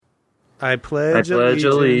I pledge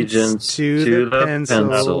allegiance to the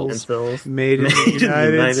pencils made in the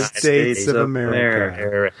United States of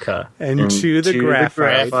America, and to the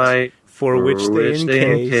graphite for which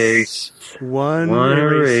they encase one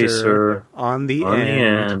eraser on the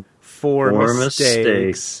end for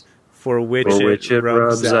mistakes for which it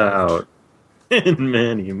rubs out. And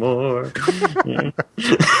many more.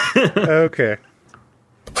 Okay.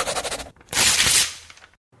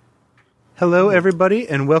 Hello, everybody,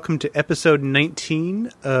 and welcome to episode 19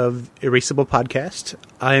 of Erasable Podcast.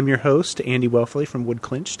 I am your host, Andy Welfley from Wood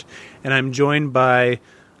Clinched, and I'm joined by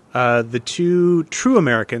the two true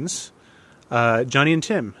Americans, Johnny and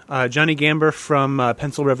Tim. Johnny Gamber from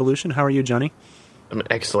Pencil Revolution. How are you, Johnny? I'm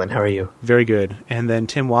excellent. How are you? Very good. And then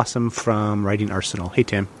Tim Wassam from Writing Arsenal. Hey,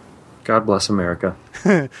 Tim. God bless America.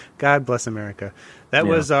 God bless America. That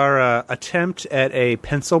was our attempt at a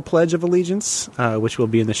pencil pledge of allegiance, which will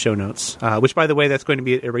be in the show notes. Which, by the way, that's going to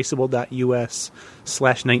be at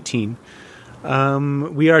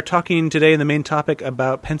erasable.us/19. We are talking today in the main topic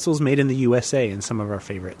about pencils made in the USA and some of our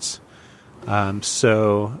favorites.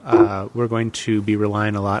 So we're going to be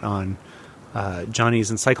relying a lot on Johnny's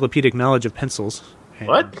encyclopedic knowledge of pencils.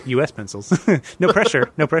 What? U.S. pencils. No pressure.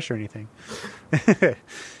 No pressure or anything.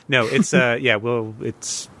 No, it's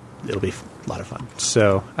it'll be a lot of fun.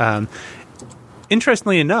 So,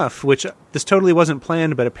 interestingly enough, which this totally wasn't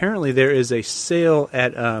planned, but apparently there is a sale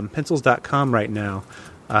at pencils.com right now.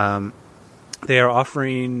 They are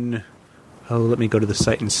offering. Oh, let me go to the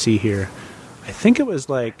site and see here. I think it was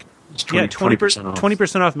like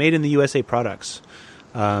 20% off made in the USA products.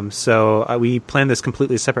 So we planned this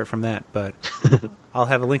completely separate from that, but I'll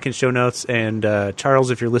have a link in show notes. And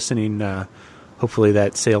Charles, if you're listening, hopefully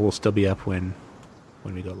that sale will still be up when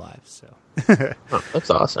we go live. So that's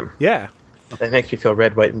awesome. Yeah, that makes me feel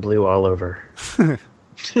red, white, and blue all over.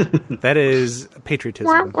 That is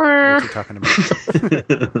patriotism. What you're talking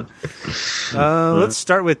about. Let's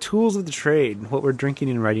start with tools of the trade. What we're drinking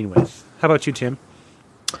and writing with. How about you, Tim?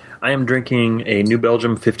 I am drinking a New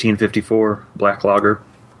Belgium 1554 black lager.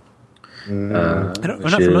 I'm not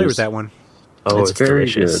familiar with that one. Oh, it's very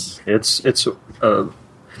delicious. Good. It's.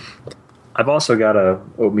 I've also got a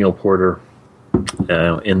oatmeal porter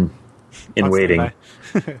in waiting.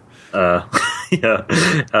 But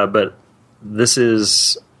this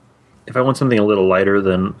is, if I want something a little lighter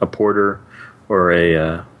than a porter or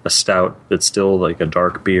a stout that's still like a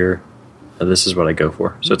dark beer, this is what I go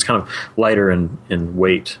for. So it's kind of lighter in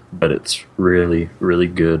weight, but it's really, really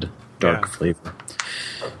good dark flavor.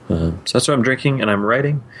 So that's what I'm drinking, and I'm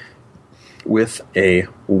writing with a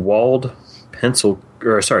Wald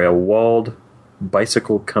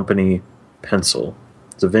Bicycle Company pencil.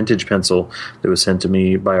 It's a vintage pencil that was sent to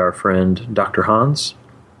me by our friend Dr. Hans,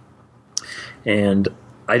 and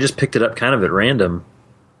I just picked it up kind of at random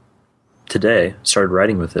today. Started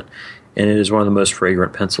writing with it. And it is one of the most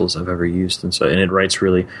fragrant pencils I've ever used, and it writes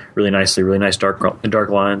really, really nicely, really nice dark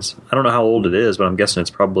lines. I don't know how old it is, but I'm guessing it's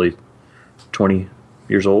probably 20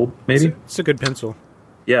 years old, maybe. It's a good pencil.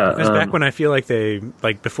 Yeah, it was back when I feel like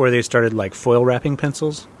before they started like foil wrapping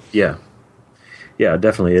pencils. Yeah,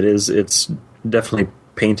 definitely it is. It's definitely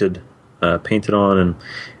painted on, and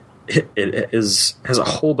it has a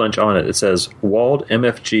whole bunch on it. It says Wald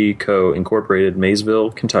MFG Co. Incorporated,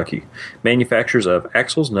 Maysville, Kentucky. Manufacturers of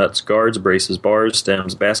axles, nuts, guards, braces, bars,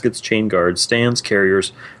 stems, baskets, chain guards, stands,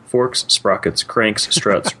 carriers, forks, sprockets, cranks,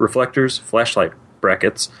 struts, reflectors, flashlight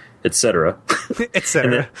brackets, etc.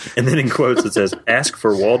 Etc. And then in quotes it says, ask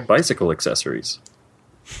for Wald bicycle accessories.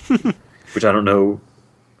 Which I don't know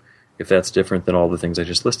if that's different than all the things I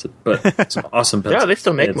just listed. But it's an awesome pencil. Yeah, they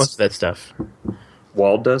still make most of that stuff.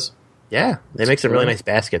 Wald does? Yeah, they make some really nice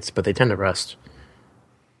baskets, but they tend to rust.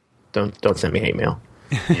 Don't send me hate mail.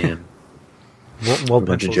 Man. Wald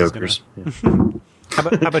bunch of jokers. How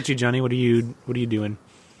about you, Johnny? What are you doing?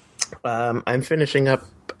 I'm finishing up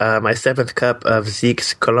my 7th cup of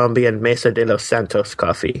Zeke's Colombian Mesa de los Santos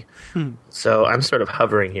coffee. So I'm sort of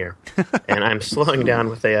hovering here, and I'm slowing down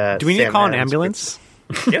with a. Do we need to call an ambulance?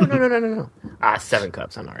 No. 7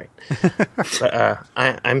 cups. I'm all right. But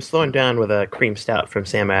I'm slowing down with a cream stout from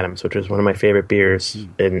Sam Adams, which is one of my favorite beers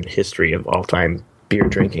in history of all time beer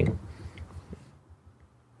drinking.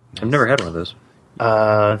 I've never had one of those.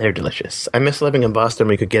 They're delicious. I miss living in Boston.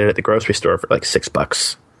 We could get it at the grocery store for like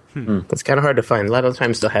 $6. It's kind of hard to find. A lot of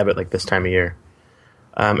times they'll have it like this time of year.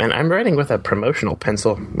 And I'm writing with a promotional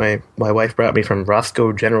pencil my wife brought me from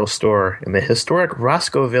Roscoe General Store in the historic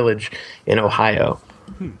Roscoe Village in Ohio.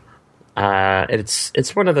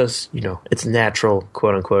 It's one of those, it's natural,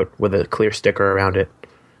 quote unquote, with a clear sticker around it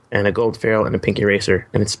and a gold ferrule and a pink eraser,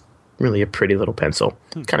 and it's really a pretty little pencil.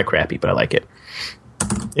 Kind of crappy, but I like it.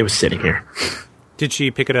 it was sitting here. Did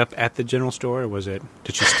she pick it up at the general store, or did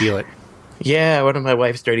she steal it? Yeah, one of my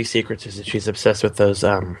wife's dirty secrets is that she's obsessed with those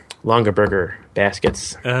Longa Burger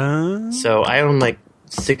baskets. So I own like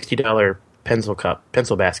 $60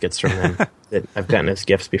 pencil baskets from them that I've gotten as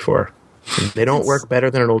gifts before. They don't work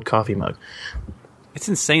better than an old coffee mug. It's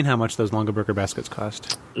insane how much those Longa Burger baskets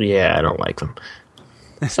cost. Yeah, I don't like them.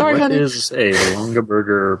 Sorry, What honey. is a Longa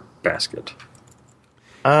Burger basket?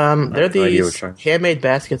 They're these handmade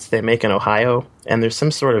baskets they make in Ohio, and there's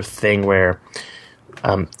some sort of thing where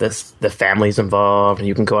the family's involved, and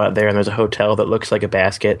you can go out there, and there's a hotel that looks like a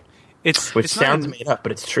basket, which sounds made up,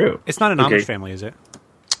 but it's true. It's not an Amish family, is it?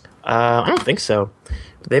 I don't think so.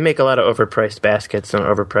 They make a lot of overpriced baskets and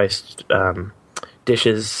overpriced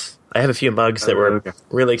dishes. I have a few mugs that were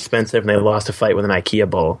really expensive, and they lost a fight with an IKEA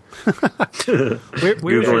bowl.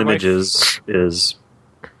 Google Images is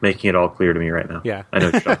making it all clear to me right now. Yeah. I know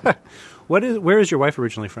what you're talking about. Where is your wife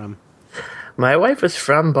originally from? My wife is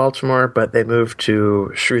from Baltimore, but they moved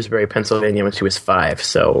to Shrewsbury, Pennsylvania when she was 5,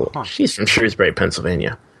 so she's from Shrewsbury,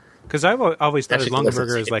 Pennsylvania. Because I've always thought Actually, Longa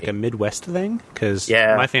Burger is like a Midwest thing, because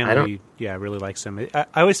Yeah, my family really likes them. I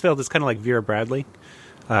always felt it's kind of like Vera Bradley,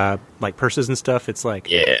 like purses and stuff. It's like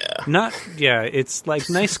it's like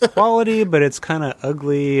nice quality, but it's kind of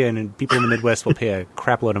ugly, and people in the Midwest will pay a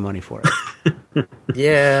crap load of money for it.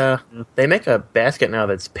 Yeah, they make a basket now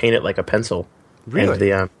that's painted like a pencil.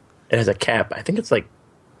 Really? And it has a cap. I think it's like,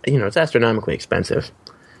 it's astronomically expensive.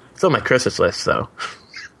 It's on my Christmas list, though.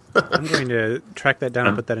 I'm going to track that down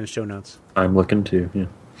and put that in show notes. I'm looking too. Yeah.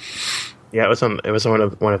 Yeah, it was on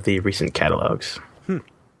one of the recent catalogs.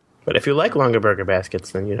 But if you like Longa Burger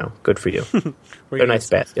baskets, then good for you. They're nice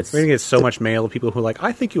baskets. We're going to get so much mail of people who are like,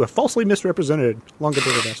 I think you have falsely misrepresented Longa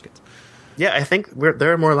Burger baskets. Yeah, I think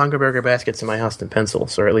there are more Longa Burger baskets in my house than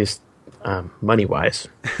pencils, or at least money-wise.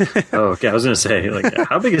 Oh, okay. I was going to say,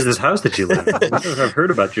 how big is this house that you live in? I've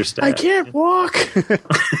heard about your staff. I can't walk.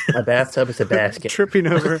 My bathtub is a basket. Tripping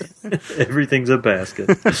over. Everything's a basket.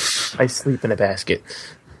 I sleep in a basket.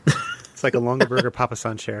 It's like a Longa Burger Papa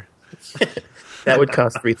San chair. That would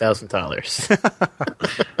cost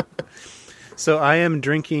 $3,000. So I am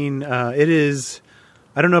drinking. It is.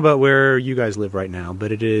 I don't know about where you guys live right now,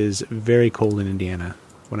 but it is very cold in Indiana.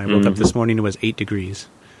 When I woke up this morning, it was 8 degrees.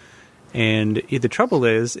 And the trouble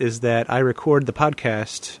is that I record the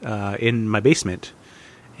podcast in my basement,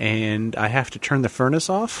 and I have to turn the furnace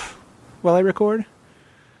off while I record,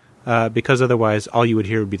 because otherwise all you would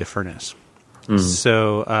hear would be the furnace.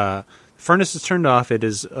 So the furnace is turned off. It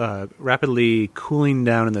is rapidly cooling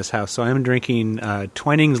down in this house. So I'm drinking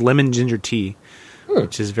Twinings lemon ginger tea,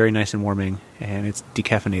 which is very nice and warming, and it's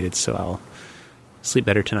decaffeinated, so I'll sleep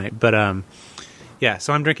better tonight. But yeah,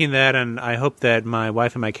 so I'm drinking that, and I hope that my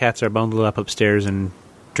wife and my cats are bundled up upstairs and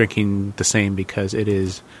drinking the same, because it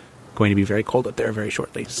is going to be very cold up there very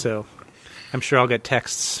shortly. So I'm sure I'll get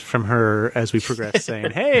texts from her as we progress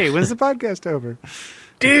saying, hey, when's the podcast over?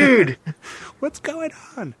 Dude! What's going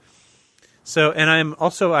on? So, and I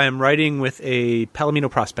am writing with a Palomino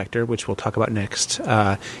Prospector, which we'll talk about next,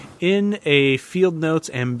 in a Field Notes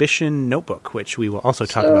Ambition notebook, which we will also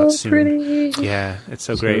talk about soon. Pretty. Yeah, it's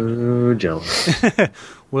so great. So jealous.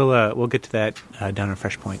 We'll get to that down in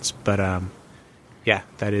Fresh Points, but yeah,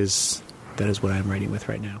 that is what I'm writing with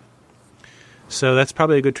right now. So that's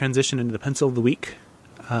probably a good transition into the pencil of the week.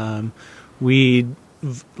 We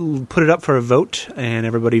put it up for a vote, and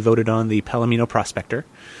everybody voted on the Palomino Prospector.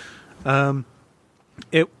 I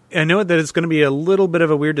know that it's going to be a little bit of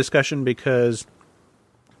a weird discussion because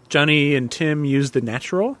Johnny and Tim used the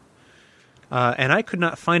natural, and I could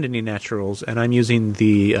not find any naturals, and I'm using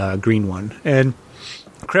the green one. And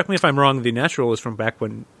correct me if I'm wrong, the natural is from back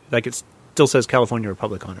when, it still says California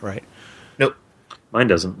Republic on it, right? Nope. Mine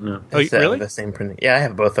doesn't, no. Oh, really? The same printing. Yeah, I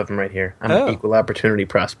have both of them right here. I'm an equal opportunity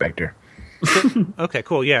prospector. Okay,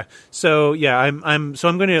 cool. Yeah. So yeah, I'm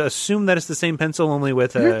going to assume that it's the same pencil, only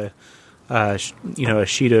with a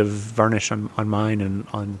sheet of varnish on mine and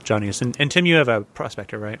on Johnny's. And Tim, you have a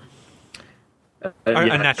prospector, right?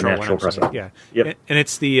 A natural one. prospector. Yeah. Yep. And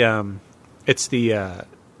it's the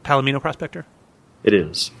Palomino Prospector. It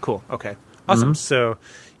is. Cool. Okay. Awesome. So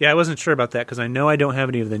yeah, I wasn't sure about that because I know I don't have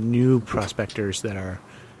any of the new prospectors that are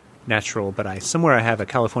natural, but somewhere I have a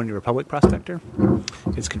California Republic prospector.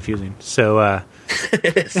 It's confusing. So,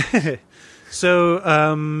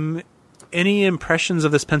 any impressions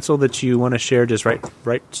of this pencil that you want to share? Just right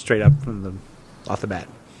straight up off the bat.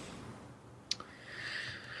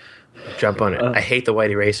 Jump on it. I hate the white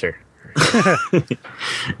eraser.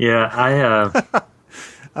 Yeah,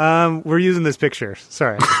 we're using this picture.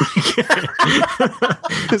 Sorry.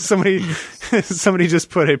 Somebody somebody just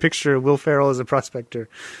put a picture of Will Ferrell as a prospector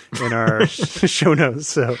in our show notes.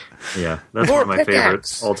 So yeah, that's one of my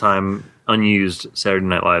favorites all-time unused Saturday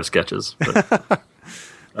Night Live sketches. But,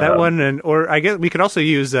 that one, or I guess we could also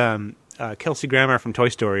use Kelsey Grammer from Toy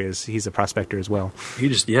Story as he's a prospector as well.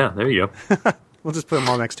 There you go. We'll just put them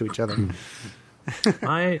all next to each other.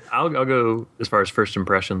 I'll go as far as first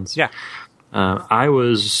impressions. Yeah. I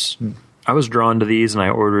was drawn to these, and I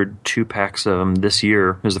ordered 2 packs of them this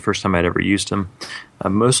year. It was the first time I'd ever used them,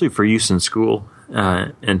 mostly for use in school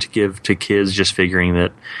and to give to kids, just figuring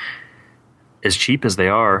that as cheap as they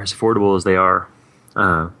are, as affordable as they are,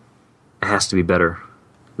 it has to be better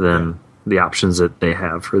than the options that they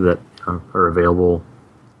have or that are available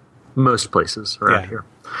most places around here.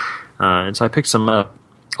 And so I picked some up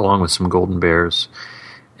along with some Golden Bears.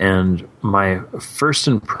 And my first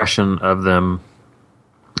impression of them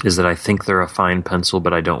is that I think they're a fine pencil,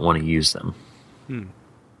 but I don't want to use them.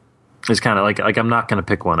 It's kind of like I'm not going to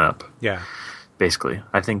pick one up. Yeah. Basically,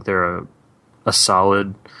 I think they're a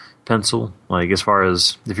solid pencil. Like, as far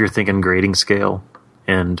as if you're thinking grading scale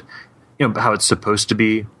and how it's supposed to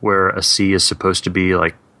be, where a C is supposed to be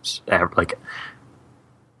like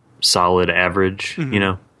solid average,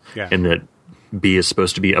 and that B is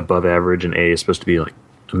supposed to be above average and A is supposed to be like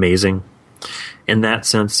amazing. In that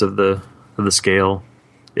sense of the scale,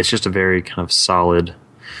 it's just a very kind of solid,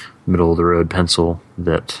 middle of the road pencil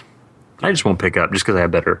that I just won't pick up just because I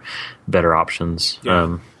have better options.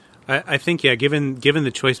 Yeah. I think, given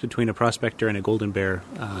the choice between a Prospector and a Golden Bear,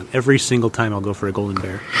 every single time I'll go for a Golden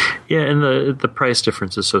Bear. Yeah, and the price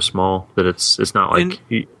difference is so small that it's not like...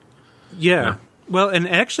 Well, and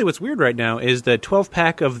actually what's weird right now is the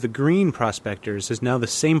 12-pack of the green Prospectors is now the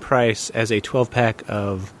same price as a 12-pack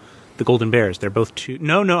of the Golden Bears. They're both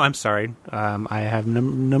No, I'm sorry. I have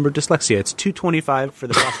number dyslexia. It's $225 for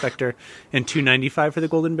the Prospector and $295 for the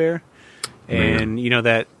Golden Bear. And,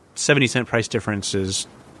 that 70-cent price difference is,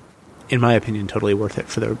 in my opinion, totally worth it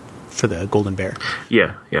for the Golden Bear.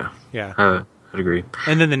 Yeah. I'd agree.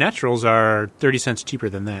 And then the Naturals are 30 cents cheaper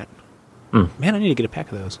than that. Man, I need to get a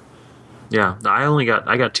pack of those. Yeah,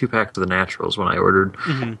 I got 2 packs of the Naturals when I ordered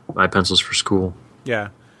my pencils for school. Yeah.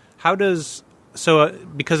 Because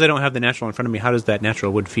I don't have the Natural in front of me, how does that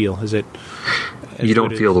natural wood feel? Is it... You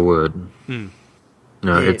don't feel the wood.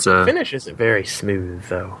 No, it's... The finish isn't very smooth,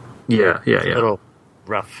 though. Yeah. It's a little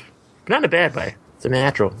rough. But not in a bad way. It's a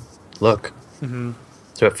natural look.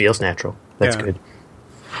 So it feels natural. That's good.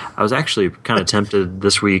 I was actually kind of tempted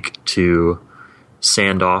this week to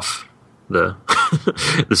sand off the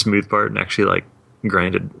the smooth part and actually like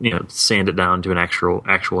grind it, sand it down to an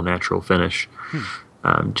actual natural finish,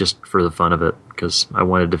 just for the fun of it, because I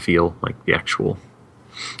wanted to feel like the actual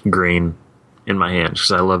grain in my hands,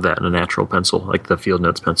 because I love that in a natural pencil, like the Field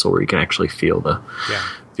Notes pencil, where you can actually feel the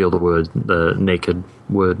wood, the naked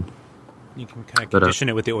wood. You can kind of condition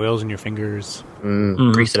it with the oils in your fingers.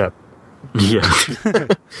 Grease it up. Yeah.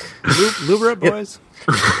 Lube up, boys.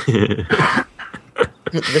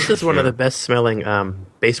 This is one of the best smelling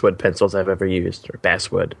basswood pencils I've ever used, or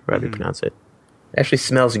basswood, however you pronounce it. It actually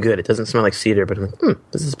smells good. It doesn't smell like cedar, but I'm like,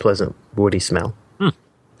 this is a pleasant, woody smell. I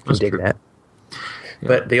dig that. Yeah.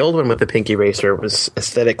 But the old one with the pink eraser was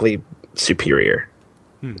aesthetically superior,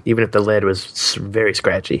 even if the lead was very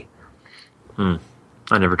scratchy. I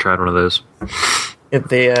never tried one of those.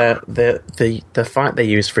 The font they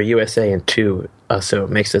use for USA and 2 also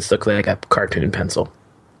makes this look like a cartoon pencil.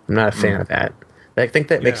 I'm not a fan of that. I think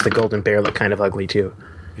that makes the Golden Bear look kind of ugly, too.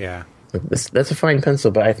 Yeah. That's a fine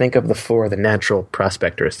pencil, but I think of the 4, the Natural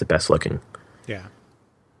Prospector is the best looking. Yeah.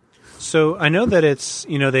 So I know that it's,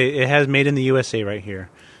 it has made in the USA right here.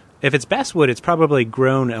 If it's basswood, it's probably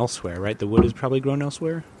grown elsewhere, right? The wood is probably grown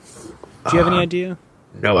elsewhere? Do you have any idea?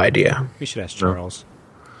 No idea. We should ask Charles.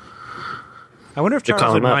 I wonder if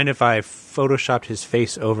Charles would mind if I photoshopped his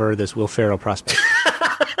face over this Will Ferrell prospect.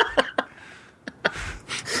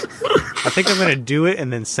 I think I'm going to do it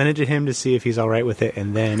and then send it to him to see if he's all right with it,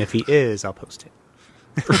 and then if he is, I'll post it.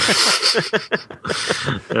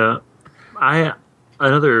 Yeah.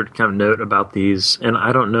 Another kind of note about these, and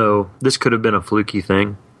I don't know, this could have been a fluky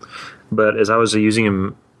thing, but as I was using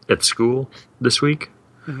them at school this week,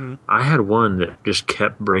 I had one that just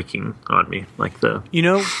kept breaking on me.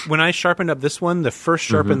 When I sharpened up this one, the first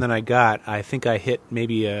sharpen that I got, I think I hit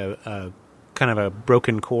maybe a kind of a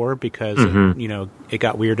broken core because it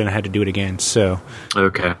got weird and I had to do it again. So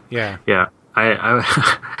okay, yeah. I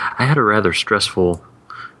had a rather stressful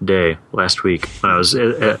day last week when I was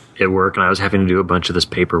at work, and I was having to do a bunch of this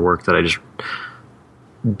paperwork that I just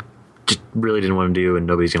really didn't want to do, and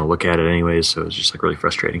nobody's going to look at it anyways, so it was just like really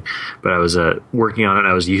frustrating. But I was working on it, and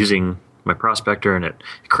I was using my Prospector, and it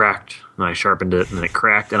cracked, and I sharpened it, and then it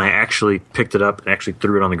cracked, and I actually picked it up and actually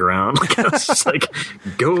threw it on the ground. Like, I was just like,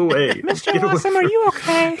 go away. Mr. Awesome, are you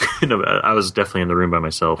okay? No, I was definitely in the room by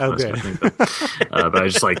myself. Oh, good. But I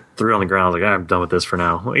just like threw it on the ground. Like, I'm done with this for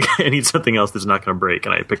now. Like, I need something else that's not going to break,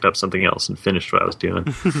 and I picked up something else and finished what I was doing.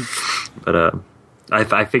 But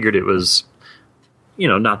I figured it was,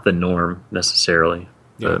 not the norm necessarily.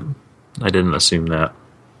 Yeah. But I didn't assume that.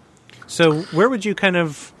 So where would you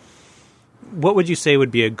what would you say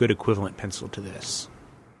would be a good equivalent pencil to this?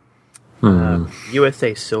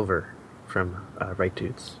 USA Silver from Right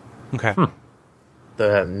Dudes. Okay.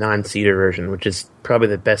 The non-cedar version, which is probably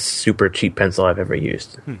the best super cheap pencil I've ever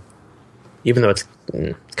used. Even though it's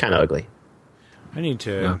kind of ugly. I need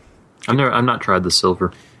to... Yeah. I've not tried the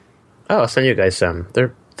silver. Oh, I'll send you guys some.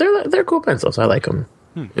 They're cool pencils. I like them.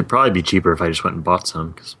 It'd probably be cheaper if I just went and bought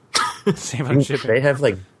some. Cause Save on shipping. They have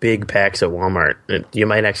like big packs at Walmart. You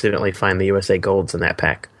might accidentally find the USA Golds in that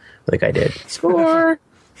pack, like I did. Score!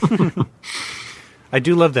 I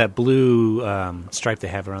do love that blue stripe they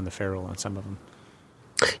have around the ferrule on some of them.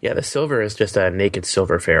 Yeah, the silver is just a naked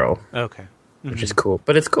silver ferrule, Okay. which is cool.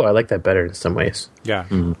 But it's cool. I like that better in some ways. Yeah.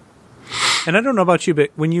 And I don't know about you, but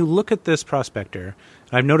when you look at this Prospector,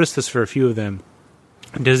 and I've noticed this for a few of them,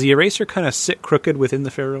 does the eraser kind of sit crooked within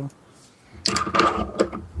the ferrule?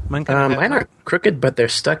 Mine are crooked, but they're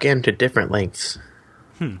stuck into different lengths.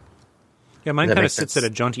 Yeah, mine kind of sits at a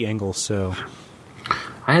jaunty angle, so...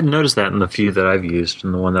 I hadn't noticed that in the few that I've used,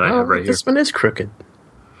 and the one that I have right here. This one is crooked.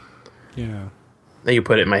 Yeah. Now you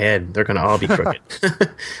put it in my head, they're going to all be crooked.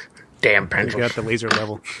 Damn You pencil. got the laser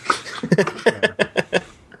level.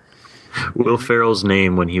 Will Ferrell's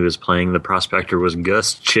name when he was playing the Prospector was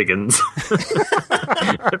Gus Chiggins.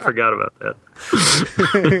 I forgot about that.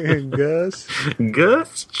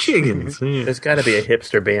 Gus Chiggins. Yeah. There's got to be a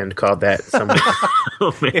hipster band called that somewhere.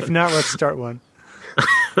 Oh, man. If not, let's start one.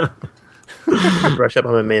 Brush up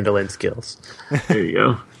on my mandolin skills. There you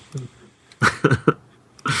go.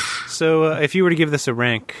 So, if you were to give this a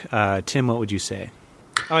rank, Tim, what would you say?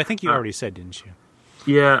 Oh, I think you already said, didn't you?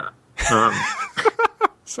 Yeah.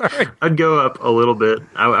 Sorry. I'd go up a little bit.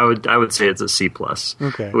 I would say it's a C plus.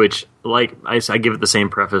 Okay. Which, like, I give it the same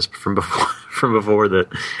preface from before that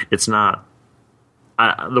it's not.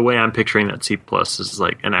 The way I'm picturing that C plus is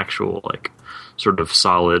like an actual like sort of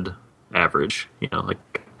solid average.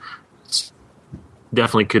 Like it's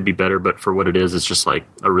definitely could be better, but for what it is, it's just like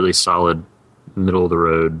a really solid middle of the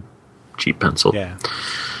road cheap pencil. Yeah.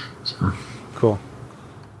 So. Cool.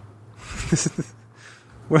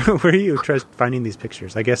 Where are you finding these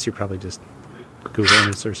pictures? I guess you're probably just Googling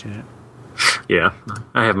and searching it. Yeah,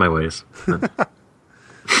 I have my ways.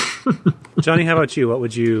 Johnny, how about you?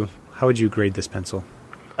 How would you grade this pencil?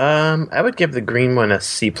 I would give the green one a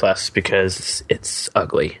C plus because it's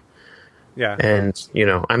ugly. Yeah. And,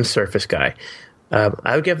 I'm a Surface guy.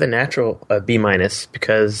 I would give the natural a B minus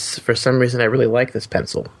because for some reason I really like this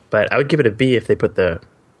pencil. But I would give it a B if they put the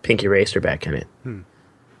pink eraser back in it.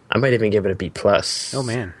 I might even give it a B plus. Oh,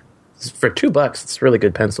 man. For $2, it's a really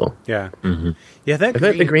good pencil. Yeah. Mm-hmm. Yeah, that I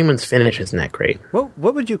bet the green one's finish isn't that great.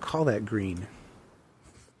 What would you call that green?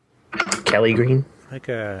 Kelly green? Like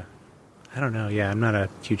I don't know. Yeah, I'm not a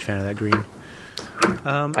huge fan of that green.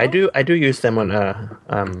 I do use them on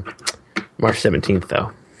March 17th,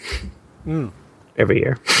 though. Every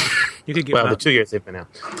year. You could give Well, them the out. 2 years they've been out.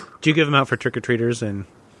 Do you give them out for trick-or-treaters and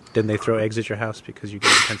then they throw eggs at your house because you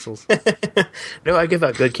give them pencils? No, I give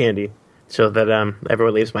out good candy so that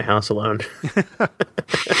everyone leaves my house alone.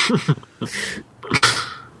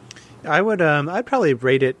 I'd probably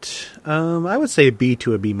rate it. I would say a B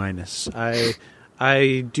to a B minus.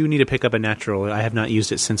 I do need to pick up a natural. I have not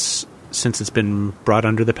used it since it's been brought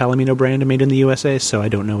under the Palomino brand and made in the USA, so I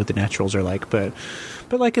don't know what the naturals are like. But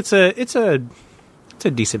like it's a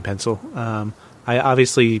decent pencil. I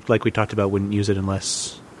obviously, like we talked about, wouldn't use it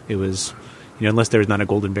unless it was, unless there was not a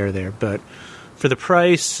golden bear there. But for the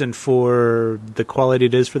price and for the quality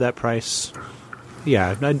it is for that price,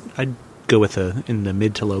 yeah, I'd go with in the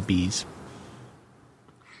mid to low Bs.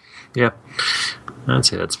 Yeah, I'd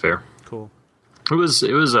say that's fair. Cool. It was.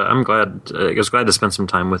 I'm glad. I was glad to spend some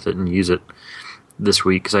time with it and use it this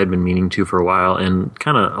week because I had been meaning to for a while, and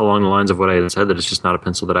kind of along the lines of what I had said, that it's just not a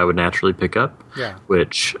pencil that I would naturally pick up. Yeah.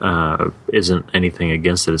 Which isn't anything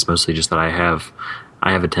against it. It's mostly just that I have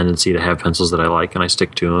a tendency to have pencils that I like, and I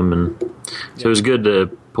stick to them, and so it was good to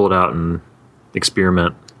pull it out and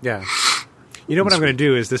experiment. Yeah. You know what I'm going to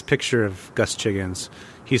do is this picture of Gus Chiggins.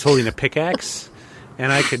 He's holding a pickaxe,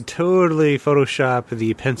 and I could totally Photoshop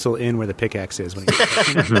the pencil in where the pickaxe is when he's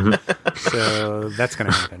So that's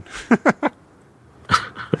going to happen.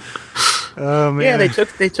 Oh man, Yeah,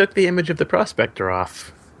 they took the image of the Prospector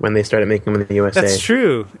off when they started making them in the USA. that's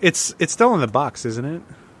true. It's still in the box, isn't it?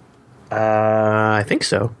 I think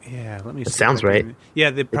so. Yeah, let me. It sounds right. Yeah,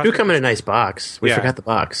 They do come in a nice box. We Yeah. forgot the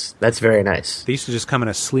box. That's very nice. They used to just come in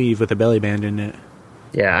a sleeve with a belly band in it.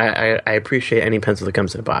 Yeah, I appreciate any pencil that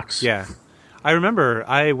comes in a box. Yeah. I remember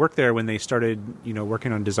I worked there when they started,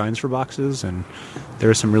 working on designs for boxes, and there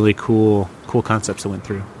were some really cool concepts that went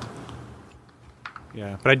through.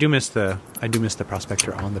 Yeah, but I do miss the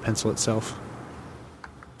Prospector on the pencil itself.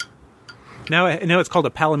 Now it's called a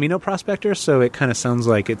Palomino Prospector, so it kind of sounds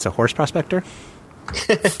like it's a horse prospector.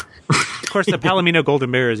 Of course, the Palomino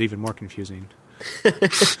Golden Bear is even more confusing.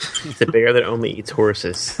 It's a bear that only eats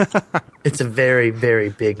horses. It's a very, very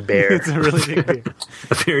big bear. It's a really big bear.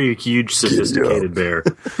 A very huge, sophisticated bear.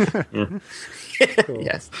 Yeah.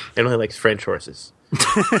 Yes, it only likes French horses.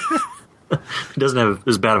 It doesn't have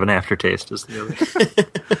as bad of an aftertaste as the other.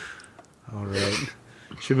 All right.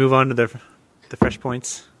 Should we move on to the fresh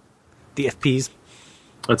points? The FPs?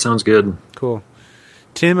 That sounds good. Cool.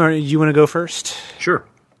 Tim, you want to go first? Sure.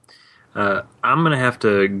 I'm going to have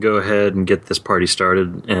to go ahead and get this party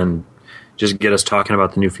started and just get us talking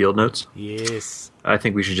about the new field notes. Yes. I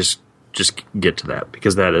think we should just get to that,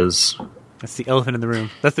 because that's the elephant in the room.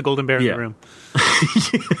 That's the golden bear in the room.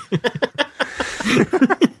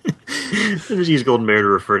 Just use golden bear to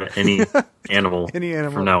refer to any animal,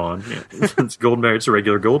 from now on. Yeah. It's golden bear. It's a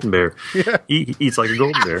regular golden bear. Yeah. He eats like a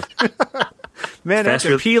golden bear. Man, I have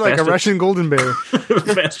to pee like a Russian golden bear.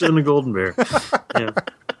 Faster than a golden bear. Yeah.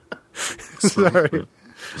 Sorry.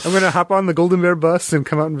 I'm going to hop on the golden bear bus and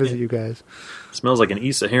come out and visit you guys. Smells like an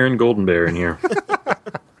East Saharan golden bear in here.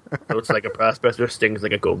 Looks like a prospector, stings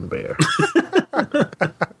like a golden bear.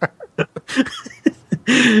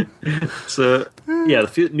 So, yeah,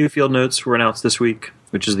 the new field notes were announced this week,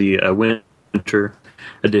 which is the winter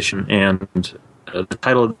edition, and the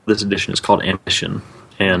title of this edition is called Ambition.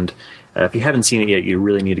 And if you haven't seen it yet, you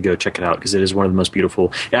really need to go check it out, because it is one of the most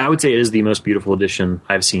beautiful. Yeah, I would say it is the most beautiful edition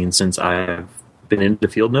I've seen since I've been into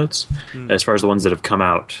field notes, as far as the ones that have come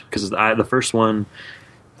out. Because the first one,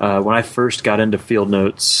 when I first got into field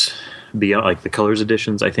notes, beyond like the colors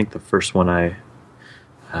editions, I think the first one I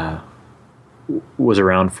was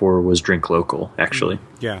around for was Drink Local, actually.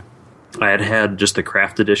 Yeah. I had just the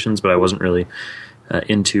craft editions, but I wasn't really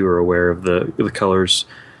into or aware of the colors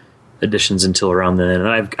editions until around then. And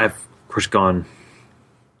I've of course gone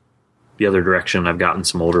the other direction. I've gotten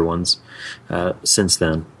some older ones since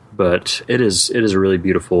then. But it is a really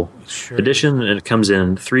beautiful edition, and it comes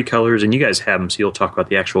in 3 colors, and you guys have them, so you'll talk about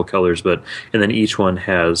the actual colors, and then each one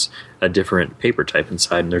has a different paper type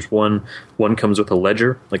inside, and there's one comes with a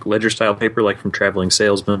ledger style paper, like from Traveling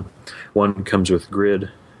Salesman, one comes with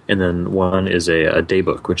grid, and then one is a day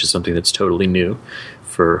book, which is something that's totally new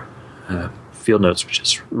for field notes, which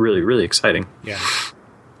is really, really exciting. Yeah.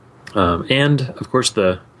 And, of course,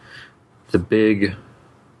 the big,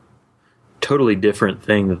 totally different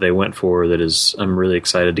thing that they went for that is I'm really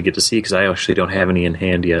excited to get to see, because I actually don't have any in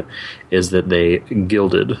hand yet, is that they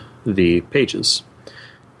gilded the pages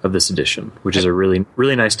of this edition, which is a really,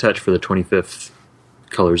 really nice touch for the 25th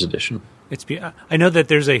Colors edition. I know that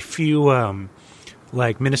there's a few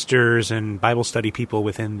like ministers and Bible study people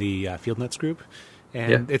within the Field Notes group,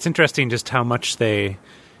 and it's interesting just how much they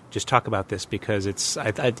just talk about this, because it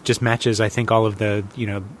just matches, I think, all of the,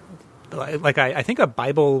 like I think a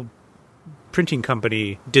Bible printing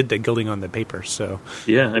company did the gilding on the paper. So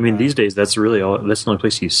yeah, I mean, these days that's really that's the only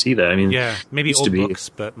place you see that. I mean, yeah, maybe old books,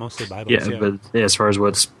 but mostly Bibles. Yeah, but as far as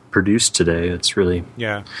what's produced today, it's really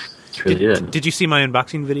it. Did you see my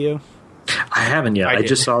unboxing video? I haven't yet. I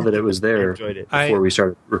just saw that it was there before we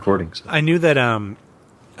started recording. So. I knew that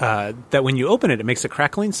that when you open it, it makes a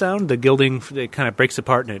crackling sound. The gilding, it kind of breaks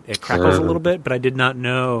apart and it crackles a little bit, but I did not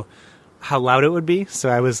know how loud it would be. So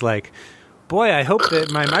I was like, boy, I hope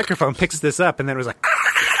that my microphone picks this up. And then it was like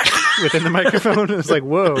within the microphone. It was like,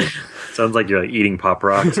 whoa. Sounds like you're like eating Pop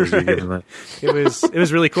Rocks as you're giving that. It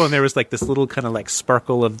was really cool. And there was like this little kind of like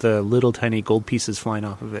sparkle of the little tiny gold pieces flying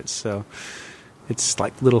off of it. So it's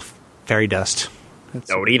like little fairy dust.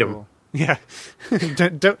 Don't eat them. Yeah.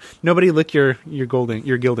 don't nobody lick your gilding.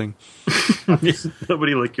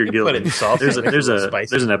 Nobody lick your gilding. There's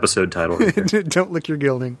an episode title. Right Don't lick your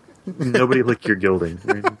gilding. Nobody lick your gilding.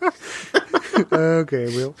 Okay,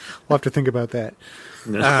 we'll have to think about that.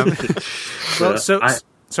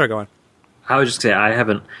 Sorry, go on. I was just saying I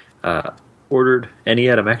haven't ordered any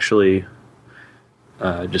yet. I'm actually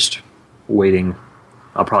just waiting.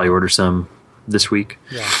 I'll probably order some this week.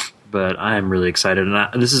 Yeah. But I'm really excited,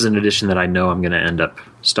 and this is an edition that I know I'm going to end up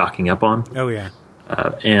stocking up on. Oh yeah.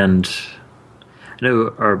 And I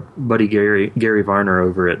know our buddy Gary Varner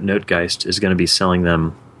over at Notegeist is going to be selling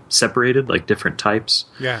them separated, like different types.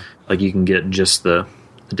 Yeah. Like you can get just the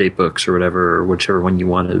date books or whatever, or whichever one you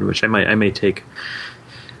wanted, which I may take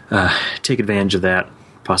advantage of that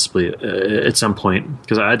possibly at some point,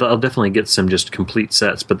 because I'll definitely get some just complete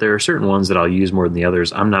sets, but there are certain ones that I'll use more than the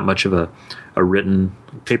others. I'm not much of a written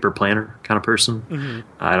paper planner kind of person.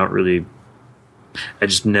 Mm-hmm. I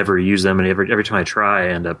just never use them, and every time I try, I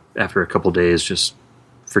end up after a couple days just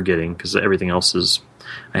forgetting, because everything else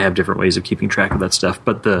I have different ways of keeping track of that stuff.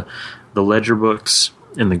 But the ledger books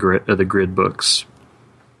and the grid books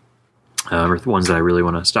are the ones that I really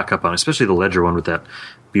want to stock up on, especially the ledger one with that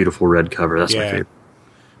beautiful red cover. That's my favorite.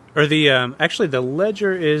 Or the actually the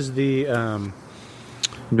ledger is the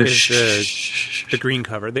green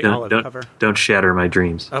cover, the olive cover. Don't shatter my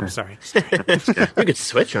dreams. Oh, sorry. You could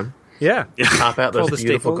switch them. Yeah. Pop out those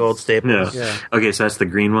beautiful gold staples. Yeah. Okay, so that's the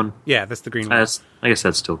green one? Yeah, that's the green one. I guess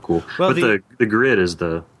that's still cool. Well, but the grid is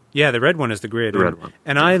the... Yeah, the red one is the grid. The red one.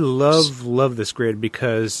 And I love this grid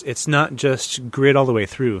because it's not just grid all the way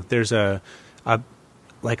through. There's a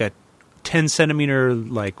 10 centimeter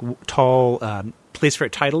tall place for a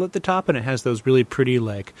title at the top, and it has those really pretty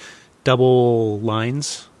double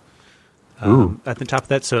lines at the top of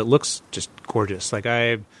that, so it looks just gorgeous. Like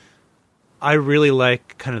I really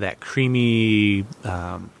like kind of that creamy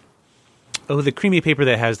the creamy paper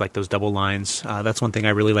that has those double lines. That's one thing I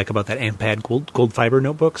really like about that Ampad gold fiber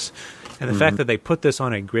notebooks, and the fact that they put this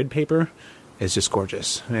on a grid paper is just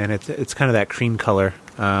gorgeous, and it's kind of that cream color.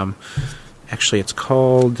 Actually, it's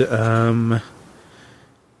called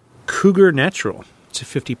Cougar Natural. It's a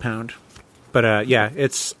 50-pound. But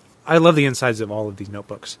I love the insides of all of these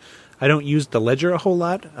notebooks. I don't use the ledger a whole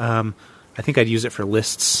lot. I think I'd use it for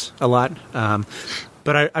lists a lot.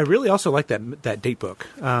 But I really also like that date book.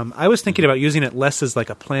 I was thinking about using it less as a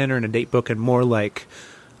planner and a date book, and more like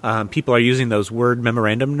people are using those Word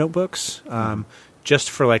memorandum notebooks, just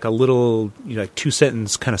for a little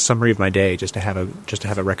 2-sentence kind of summary of my day, just to have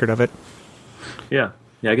a record of it. Yeah,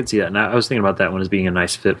 I can see that. And I was thinking about that one as being a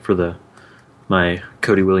nice fit for my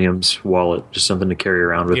Cody Williams wallet, just something to carry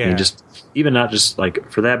around with me. Just even not just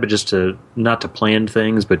for that, but just not to plan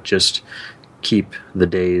things, but just keep the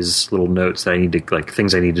day's little notes that I need to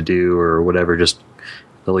things I need to do or whatever. Just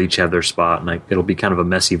they'll each have their spot, and it'll be kind of a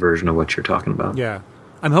messy version of what you're talking about. Yeah,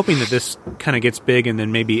 I'm hoping that this kind of gets big, and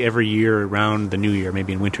then maybe every year around the new year,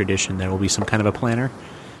 maybe in winter edition, there will be some kind of a planner.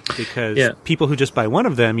 Because people who just buy one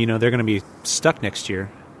of them, they're going to be stuck next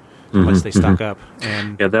year once they stock up.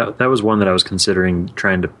 And that was one that I was considering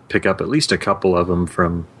trying to pick up at least a couple of them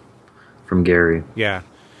from Gary. Yeah,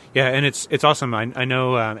 and it's awesome. I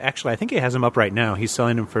know. Actually, I think he has them up right now. He's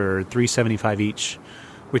selling them for $375 each,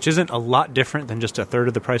 which isn't a lot different than just a third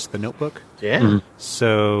of the price of the notebook. Yeah. Mm-hmm.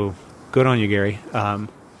 So good on you, Gary.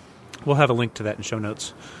 We'll have a link to that in show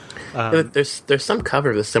notes. There's some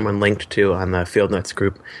cover that someone linked to on the Field Notes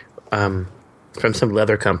group from some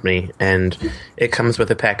leather company, and it comes with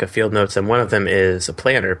a pack of field notes, and one of them is a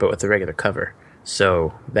planner, but with a regular cover.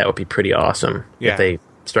 So that would be pretty awesome if they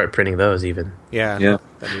start printing those even. Yeah.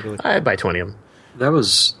 That'd be really cool. I'd buy 20 of them. That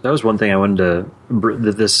was one thing I wanted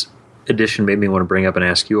that this edition made me want to bring up and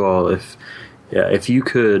ask you all if you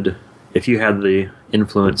had the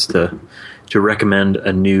influence to recommend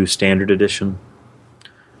a new standard edition.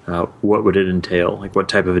 What would it entail? What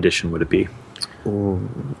type of edition would it be? Ooh,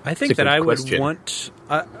 I think that I would want...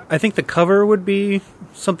 I think the cover would be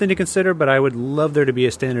something to consider, but I would love there to be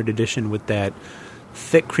a standard edition with that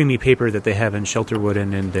thick, creamy paper that they have in Shelterwood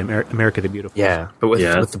and in the America the Beautiful. Yeah, but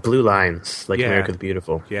with the blue lines, America the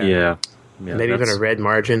Beautiful. Yeah. Maybe even a red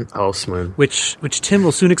margin. Oh, smooth. Which Tim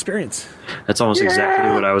will soon experience. That's almost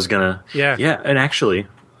exactly what I was going to... Yeah, and actually...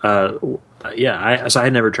 so I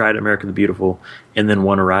had never tried America the Beautiful, and then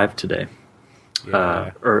one arrived today.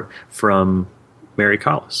 Or from Mary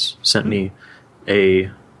Collis sent me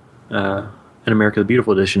an America the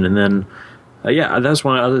Beautiful edition, and then that's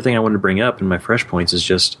one other thing I wanted to bring up in my Fresh Points is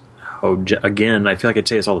just how again I feel like I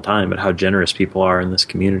say this all the time, but how generous people are in this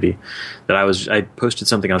community. That I posted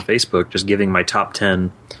something on Facebook just giving my top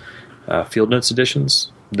 10 Field Notes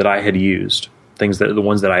editions that I had used. Things that the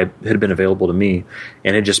ones that had been available to me,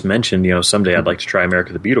 and it just mentioned, someday I'd like to try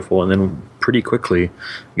America the Beautiful, and then pretty quickly,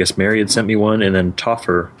 I guess Mary had sent me one, and then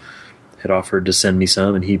Toffer had offered to send me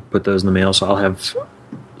some, and he put those in the mail, so I'll have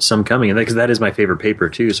some coming, and because that is my favorite paper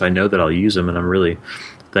too, so I know that I'll use them, and I'm really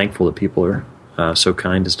thankful that people are so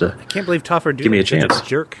kind as to. I can't believe Toffer give me a chance.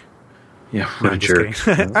 Jerk. Yeah, what a jerk.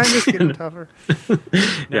 I'm just kidding, Toffer.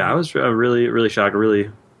 Yeah, I was really, really shocked, really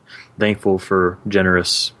thankful for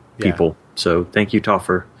generous people. So thank you,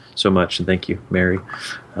 Toffer, so much, and thank you, Mary.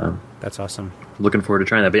 That's awesome. Looking forward to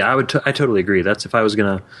trying that. But yeah, I totally agree. That's if I was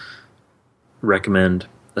going to recommend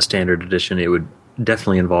a standard edition, it would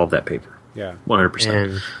definitely involve that paper. Yeah, 100%.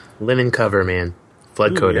 And linen cover, man,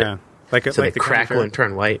 flood coat yeah. it, Like so like they crackle and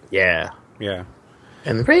turn white. Yeah, Yeah.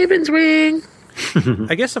 and the Raven's wing.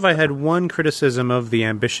 I guess if I had one criticism of the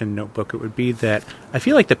Ambition notebook, it would be that I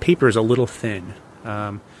feel like the paper is a little thin.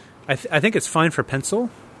 I think it's fine for pencil,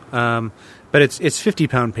 but it's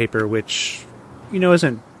 50-pound paper, which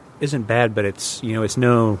isn't bad, but it's it's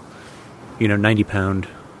no 90-pound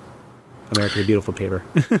America the Beautiful paper.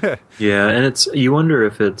 Yeah, and you wonder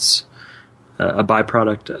if it's a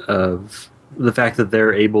byproduct of the fact that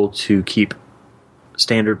they're able to keep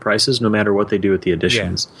standard prices no matter what they do with the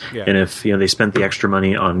editions. Yeah. And if they spent the extra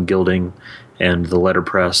money on gilding and the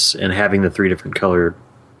letterpress and having the 3 different color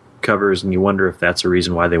covers, and you wonder if that's a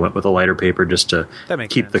reason why they went with a lighter paper, just to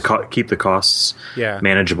keep the costs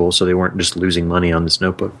manageable, so they weren't just losing money on this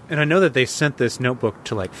notebook. And I know that they sent this notebook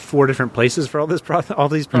to like 4 different places for all these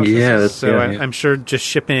processes. Yeah, I'm sure just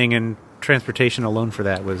shipping and transportation alone for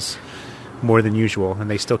that was more than usual, and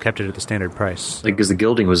they still kept it at the standard price. So. Because the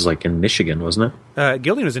gilding was like in Michigan, wasn't it?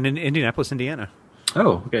 Gilding was in Indianapolis, Indiana.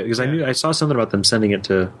 Oh, okay. Because I saw something about them sending it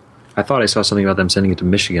to. I thought I saw something about them sending it to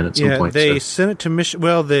Michigan at some point. They sent it to Michigan.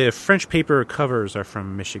 Well, the French paper covers are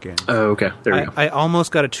from Michigan. Oh, okay. There we go. I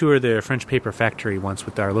almost got a tour of the French paper factory once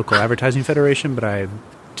with our local advertising federation, but I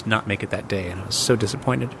did not make it that day, and I was so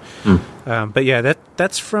disappointed. But yeah,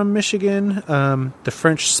 that's from Michigan. The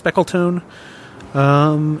French Speckletone.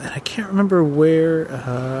 And I can't remember where.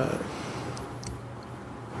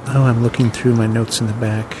 I'm looking through my notes in the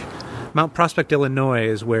back. Mount Prospect, Illinois,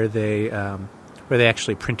 is where they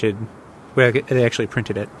actually printed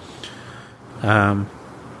it.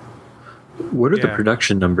 What are the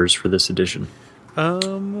production numbers for this edition?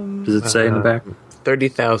 Does it say in the back?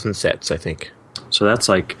 30,000 sets, I think. So that's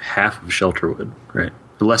like half of Shelterwood, right?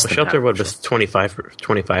 Less than Shelterwood was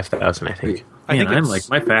 25,000, I think. I'm like,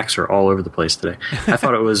 my facts are all over the place today. I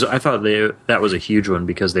thought that was a huge one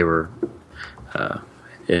because they were.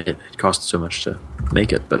 It cost so much to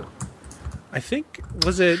make it, but I think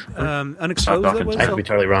was it Unexposed that was? I could be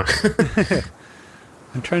totally wrong.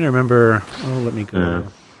 I'm trying to remember. Oh, let me go.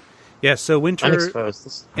 Yeah, so Winter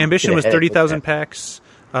Unexposed. Ambition was 30,000 packs.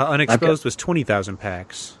 Unexposed was 20,000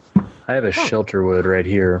 packs. I have a Shelterwood right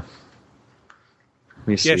here. Let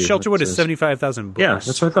me see. Yeah, Shelterwood is 75,000 books. Yeah,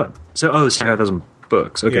 that's what I thought. So, 75,000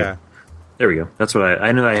 books. Okay. Yeah. There we go. That's what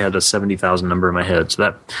I knew I had a 70,000 number in my head.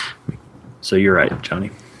 So you're right, Johnny.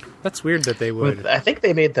 That's weird that they would. I think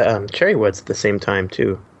they made the cherry woods at the same time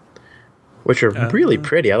too, which are really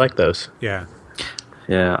pretty. I like those. Yeah.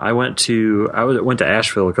 Yeah, I went to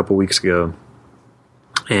Asheville a couple weeks ago,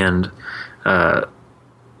 and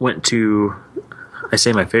went to. I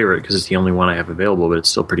say my favorite because it's the only one I have available, but it's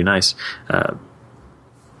still pretty nice.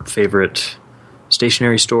 Favorite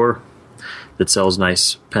stationery store that sells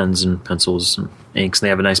nice pens and pencils and inks, and they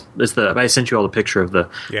have a nice. I sent you all the picture of the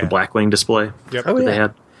Blackwing display that they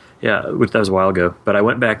had. Yeah, that was a while ago. But I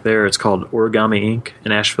went back there. It's called Origami Ink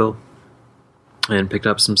in Asheville, and picked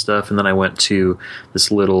up some stuff. And then I went to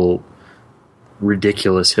this little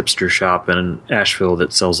ridiculous hipster shop in Asheville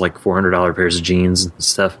that sells like $400 pairs of jeans and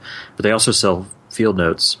stuff. But they also sell field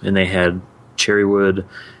notes, and they had Cherrywood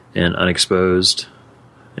and Unexposed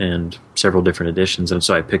and several different editions. And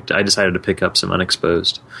so I decided to pick up some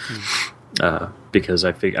Unexposed. Because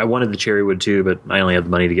I wanted the Cherrywood too, but I only had the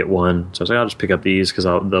money to get one. So I was like, I'll just pick up these because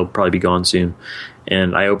they'll probably be gone soon.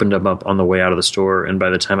 And I opened them up on the way out of the store, and by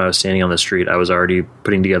the time I was standing on the street, I was already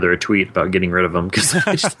putting together a tweet about getting rid of them because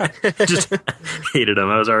I just hated them.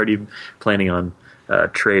 I was already planning on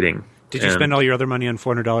trading. Did you spend all your other money on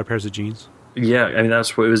 $400 pairs of jeans? Yeah, I mean,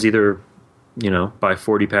 that's what it was, either buy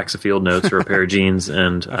 40 packs of field notes or a pair of jeans,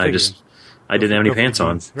 and I didn't have any pants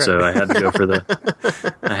on, right. So I had to go for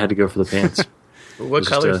the pants. What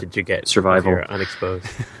colors did you get? Survival. Unexposed.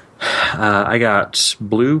 I got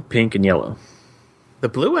blue, pink, and yellow. The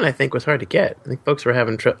blue one I think was hard to get. I think folks were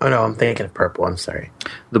having trouble. Oh no, I'm thinking of purple. I'm sorry.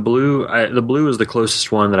 The blue is the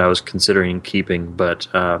closest one that I was considering keeping, but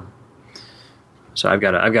so I've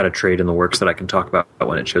got a trade in the works that I can talk about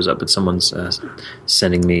when it shows up. But someone's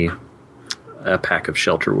sending me a pack of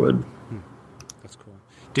Shelterwood. That's cool.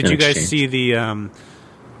 Did you guys see the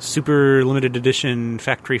super limited edition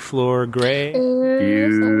factory floor gray?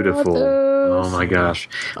 Beautiful. Oh my gosh.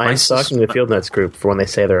 I'm stalking the Field Notes group for when they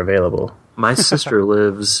say they're available. My sister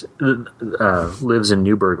lives in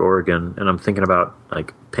Newburgh, Oregon, and I'm thinking about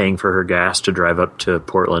like paying for her gas to drive up to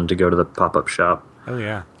Portland to go to the pop-up shop. Oh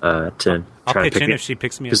yeah. I'll pitch in if she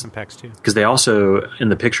picks me up some packs too. Because they also, in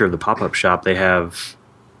the picture of the pop-up shop, they have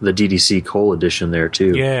the DDC Cole edition there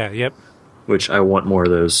too. Yeah, yep. Which I want more of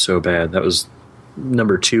those so bad. That was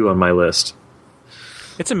number 2 on my list.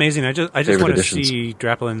 It's amazing. I just want to see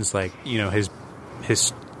Draplin's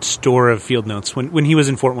his store of field notes. When he was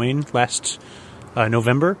in Fort Wayne last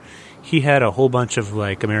November, he had a whole bunch of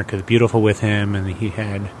America the Beautiful with him, and he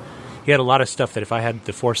had a lot of stuff that if I had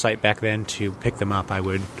the foresight back then to pick them up, I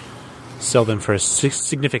would sell them for a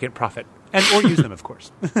significant profit, or use them, of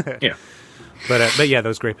course. Yeah. But yeah,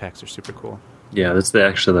 those gray packs are super cool. Yeah, that's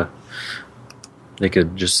they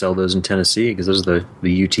could just sell those in Tennessee because those are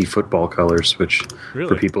the UT football colors, which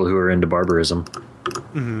for people who are into barbarism.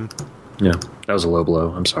 Mm-hmm. Yeah, that was a low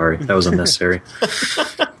blow. I'm sorry. That was unnecessary.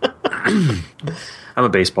 I'm a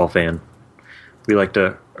baseball fan. We like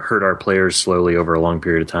to hurt our players slowly over a long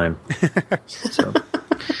period of time.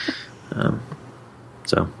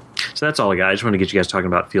 So that's all I got. I just want to get you guys talking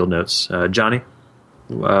about field notes. Johnny,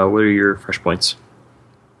 what are your fresh points?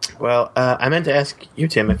 Well, I meant to ask you,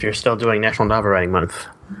 Tim, if you're still doing National Novel Writing Month.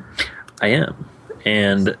 I am,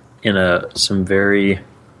 and in some thick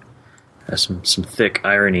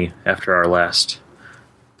irony after our last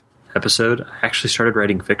episode, I actually started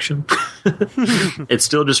writing fiction. It's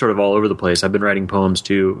still just sort of all over the place. I've been writing poems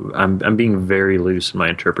too. I'm being very loose in my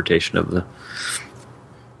interpretation of the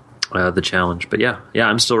challenge. But yeah,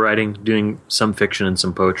 I'm still writing, doing some fiction and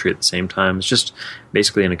some poetry at the same time. It's just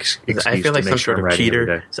basically an excuse. I feel like to make some sure sort I'm of cheater.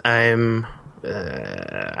 every day. I'm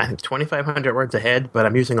I think 2,500 words ahead, but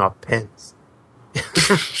I'm using all pens.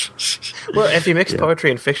 Well, if you mix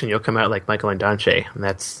poetry and fiction, you'll come out like Michael and Dante, and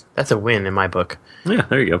that's a win in my book. Yeah,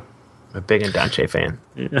 there you go. I'm a big Dante fan.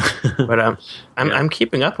 Yeah. But I'm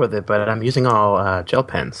keeping up with it, but I'm using all gel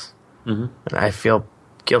pens, and I feel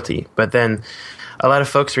guilty. But then a lot of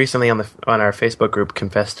folks recently on our Facebook group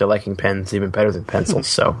confessed to liking pens even better than pencils,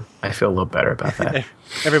 so I feel a little better about that.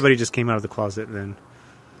 Everybody just came out of the closet then.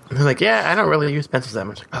 And they're like, yeah, I don't really use pencils that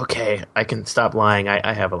much. Like, okay, I can stop lying.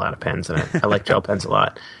 I have a lot of pens, and I like gel pens a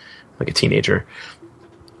lot, like a teenager.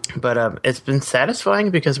 But it's been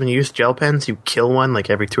satisfying because when you use gel pens, you kill one like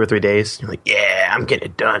every 2 or 3 days. You're like, yeah, I'm getting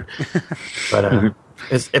it done. But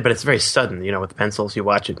it's very sudden, with the pencils. You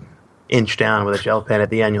watch it inch down with a gel pen at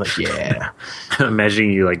the end. You're like, yeah. I'm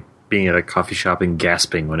imagining you being at a coffee shop and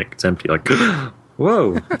gasping when it's empty. Like,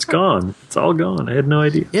 whoa, it's gone. It's all gone. I had no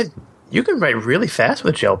idea. Yeah, you can write really fast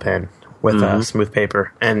with a gel pen with smooth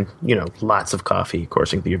paper and, lots of coffee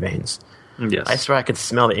coursing through your veins. Yes. I swear I could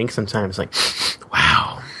smell the ink sometimes. Like,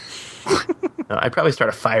 wow. I'd probably start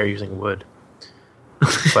a fire using wood.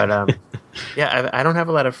 But, yeah, I don't have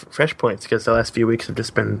a lot of fresh points because the last few weeks have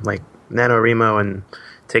just been like NaNoWriMo and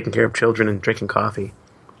taking care of children and drinking coffee.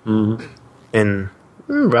 Mm-hmm. In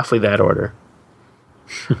roughly that order.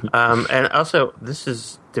 And also, this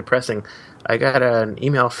is depressing. I got an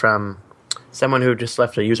email from someone who just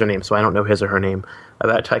left a username, so I don't know his or her name,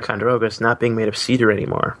 about Ticonderogas not being made of cedar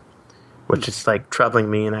anymore, which is troubling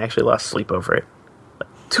me, and I actually lost sleep over it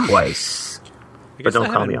twice. But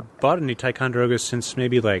don't call me up. Bought any Ticonderogas since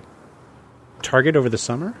maybe Target over the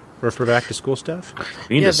summer, or for back to school stuff.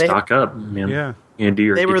 You need to stock up, man. Yeah, get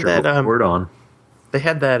your word on. They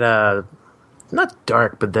had that not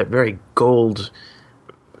dark, but that very gold,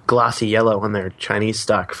 glossy yellow on their Chinese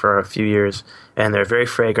stock for a few years, and they're very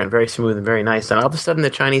fragrant, very smooth, and very nice. And all of a sudden, the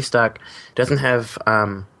Chinese stock doesn't have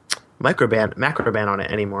macroband on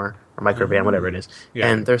it anymore, or microband, whatever it is. Yeah.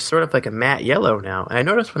 And they're sort of like a matte yellow now. And I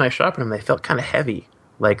noticed when I sharpened them, they felt kind of heavy,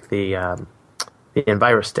 like the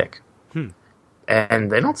Envirostick.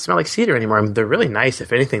 And they don't smell like cedar anymore. I mean, they're really nice.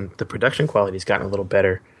 If anything, the production quality's gotten a little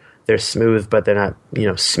better. They're smooth, but they're not,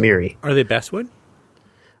 smeary. Are they basswood?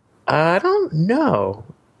 I don't know.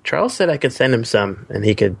 Charles said I could send him some, and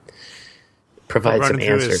he could provide some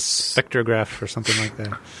answers. Spectrograph or something like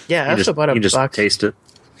that. Yeah, I also bought a box. You just taste it.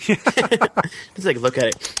 Just look at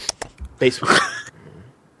it. Basement.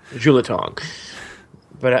 Juletong.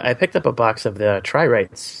 But I picked up a box of the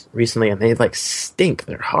Tri-Rites recently, and they stink.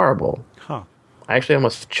 They're horrible. Huh. I actually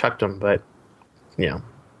almost chucked them, but I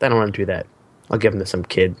don't want to do that. I'll give them to some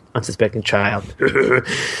kid, unsuspecting child.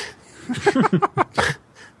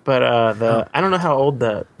 But I don't know how old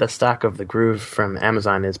the stock of the Groove from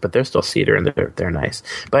Amazon is, but they're still cedar and they're nice.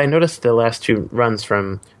 But I noticed the last 2 runs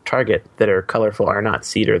from Target that are colorful are not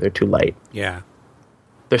cedar; they're too light. Yeah,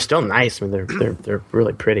 they're still nice. I mean, they're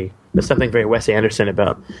really pretty. There's something very Wes Anderson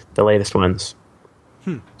about the latest ones.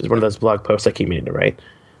 It's one of those blog posts I keep meaning to write.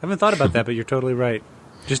 I haven't thought about that, but you're totally right.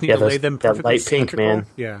 Just need to lay them perfectly that light pink, symmetrical. Man.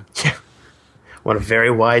 Yeah. Want a very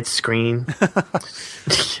wide screen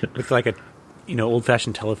with a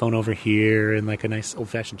old-fashioned telephone over here and a nice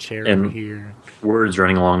old-fashioned chair over here. Words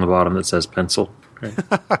running along the bottom that says pencil.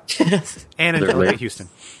 Right? And They're Angelica Houston.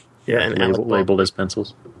 Yeah, and labeled as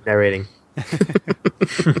pencils. narrating.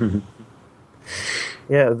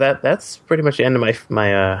 Yeah, that's pretty much the end of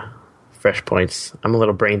my fresh points. I'm a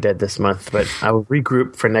little brain dead this month, but I will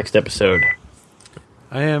regroup for next episode.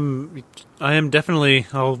 I am definitely.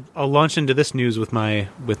 I'll launch into this news with my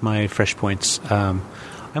fresh points. I'm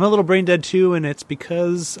a little brain dead too, and it's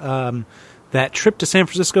because that trip to San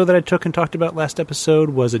Francisco that I took and talked about last episode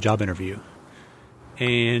was a job interview,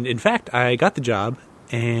 and in fact, I got the job.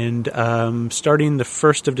 And starting the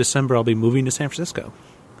 1st of December, I'll be moving to San Francisco.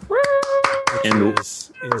 And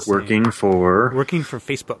working for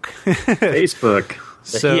Facebook. Facebook.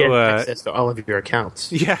 So he has access to all of your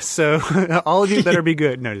accounts. Yeah, so all of you better be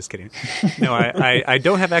good. No, just kidding. No, I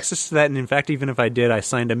don't have access to that, and in fact, even if I did, I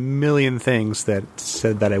signed a million things that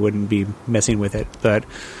said that I wouldn't be messing with it. But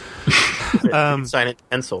sign it in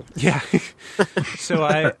pencil. Yeah. So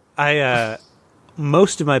I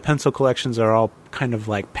most of my pencil collections are all kind of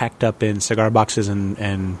like packed up in cigar boxes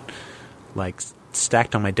and like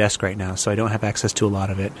stacked on my desk right now, so I don't have access to a lot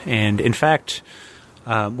of it. And in fact,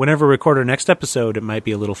 whenever we record our next episode, it might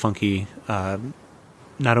be a little funky,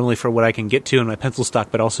 not only for what I can get to in my pencil stock,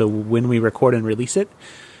 but also when we record and release it,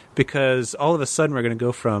 because all of a sudden we're going to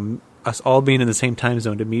go from us all being in the same time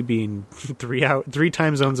zone to me being 3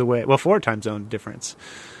 time zones away. Well, 4 time zone difference.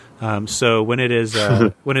 So when it is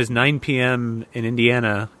 9 p.m. in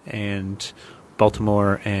Indiana and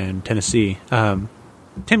Baltimore and Tennessee,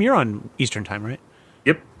 Tim, you're on Eastern time, right?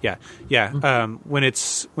 Yep. Yeah. When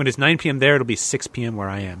it's 9 p.m. there, it'll be 6 p.m. where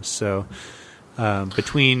I am. So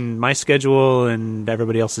between my schedule and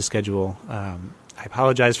everybody else's schedule, I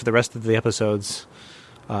apologize for the rest of the episodes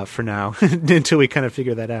for now until we kind of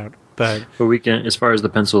figure that out. But we can, as far as the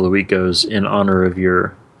pencil of the week goes, in honor of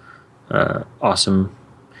your awesome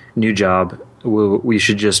new job, we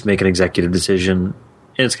should just make an executive decision,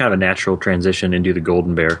 and it's kind of a natural transition, and do the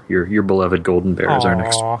Golden Bear. Your beloved Golden Bear is our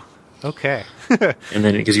next one. Okay. And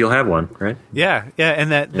then, because you'll have one, right? Yeah,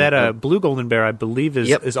 and that blue Golden Bear, I believe,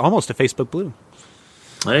 is almost a Facebook Blue.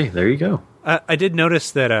 Hey, there you go. I did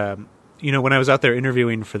notice that, when I was out there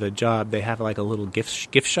interviewing for the job, they have like a little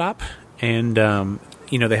gift shop, and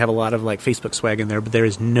they have a lot of like Facebook swag in there, but there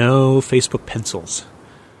is no Facebook pencils.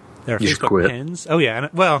 There are Facebook pens. Oh yeah.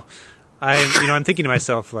 Well, I'm thinking to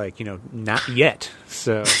myself like, not yet.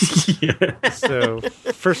 So, so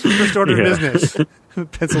first order of business,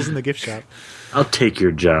 pencils in the gift shop. I'll take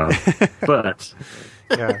your job, but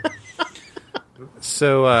yeah.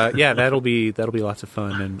 So that'll be lots of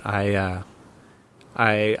fun, and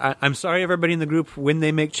I'm sorry everybody in the group, when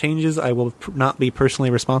they make changes, I will not be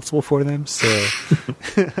personally responsible for them. So.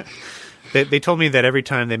 They told me that every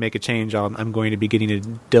time they make a change, I'm going to be getting a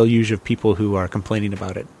deluge of people who are complaining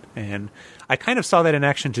about it. And I kind of saw that in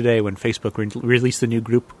action today when Facebook released the new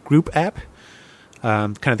group app,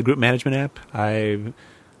 kind of the group management app. I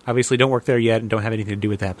obviously don't work there yet and don't have anything to do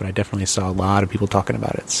with that, but I definitely saw a lot of people talking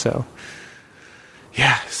about it. So,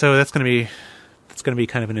 yeah, so that's going to be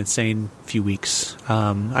kind of an insane few weeks.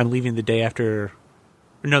 I'm leaving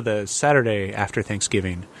the Saturday after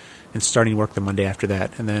Thanksgiving and starting work the Monday after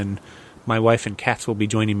that, and then my wife and cats will be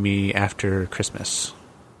joining me after Christmas.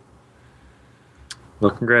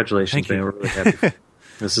 Well, congratulations, man. We're really happy.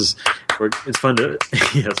 It's fun to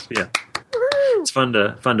It's fun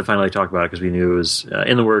to finally talk about it, because we knew it was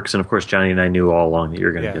in the works, and of course Johnny and I knew all along that you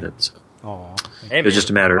were going to get it. So. It was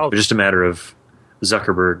just a matter of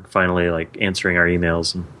Zuckerberg finally like answering our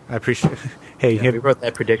emails. And I appreciate it. Hey, we wrote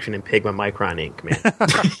that prediction in Pigma Micron ink, man.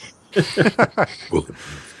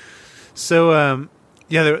 So,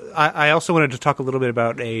 I also wanted to talk a little bit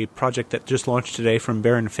about a project that just launched today from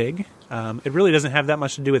Baron Fig. It really doesn't have that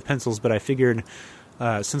much to do with pencils, but I figured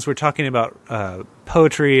since we're talking about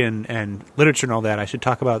poetry and literature and all that, I should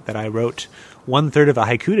talk about that I wrote 1/3 of a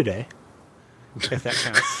haiku today, if that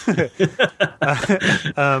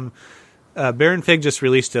counts. Baron Fig just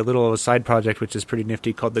released a little side project, which is pretty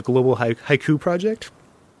nifty, called the Global Haiku Project.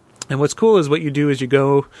 And what's cool is what you do is you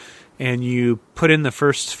go and you put in the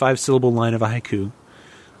first 5-syllable line of a haiku,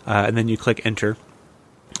 and then you click enter.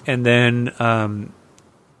 And then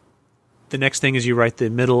the next thing is you write the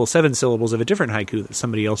middle 7 syllables of a different haiku that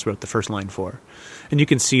somebody else wrote the first line for. And you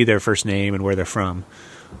can see their first name and where they're from.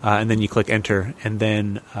 And then you click enter. And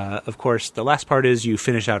then, of course, the last part is you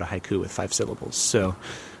finish out a haiku with 5 syllables. So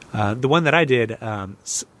the one that I did,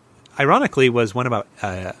 ironically, was one about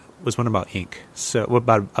ink. So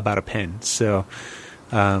about a pen. So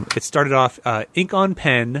it started off ink on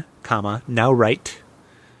pen, comma, now write.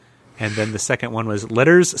 And then the second one was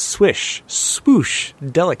letters swish, swoosh,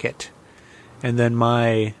 delicate. And then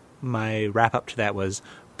my wrap up to that was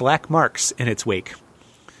black marks in its wake.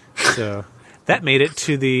 So that made it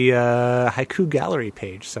to the haiku gallery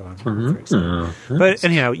page. So I'm very excited. But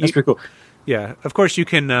anyhow, That's pretty cool. Yeah, of course you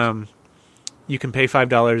can pay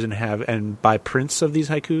 $5 and buy prints of these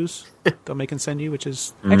haikus. They'll make and send you, which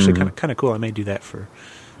is actually kind of cool. I may do that for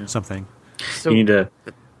something. So You need to.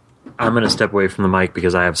 I'm going to step away from the mic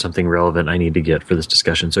because I have something relevant I need to get for this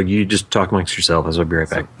discussion. So you just talk amongst yourselves. I'll be right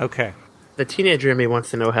back. Okay. the teenager in me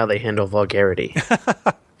wants to know how they handle vulgarity.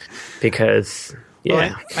 Because, yeah.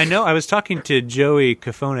 Well, I know I was talking to Joey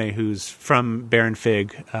Cafone, who's from Baron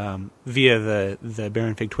Fig, via the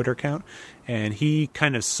Baron Fig Twitter account, and he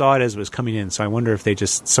kind of saw it as it was coming in, so I wonder if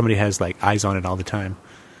somebody has like eyes on it all the time,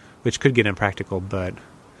 which could get impractical, but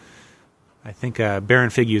I think Baron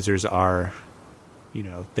Fig users are,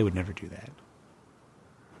 they would never do that.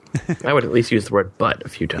 I would at least use the word "but" a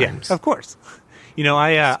few times. Yeah, of course.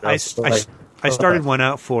 I started one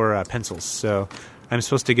out for pencils, so I'm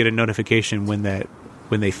supposed to get a notification when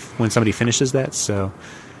somebody finishes that. So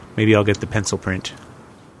maybe I'll get the pencil print.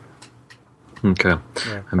 Okay,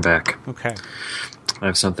 Yeah. I'm back. Okay. I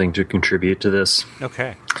have something to contribute to this.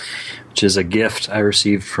 Okay. Which is a gift I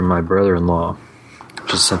received from my brother-in-law,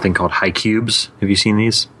 which is something called Hi-Cubes. Have you seen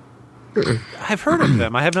these? I've heard of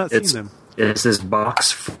them. I have not seen them. It's this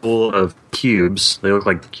box full of cubes. They look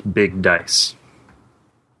like big dice.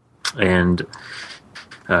 And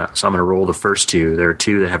so I'm going to roll the first two. There are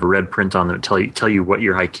two that have a red print on them that tell you what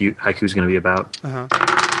your haiku is going to be about. Uh-huh.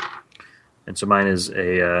 And so mine is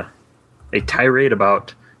a tirade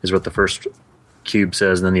about, is what the first cube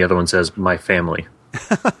says, and then the other one says, my family.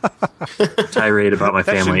 Tirade about my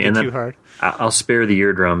That family. shouldn't be And then too hard. I'll spare the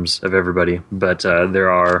eardrums of everybody, but there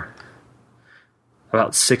are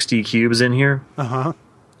about 60 cubes in here. Uh-huh.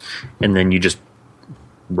 And then you just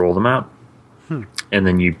roll them out. And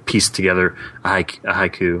then you piece together a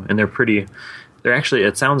haiku. And they're actually,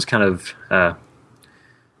 it sounds kind of,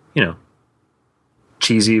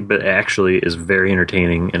 cheesy, but it actually is very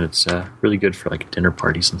entertaining, and it's really good for like dinner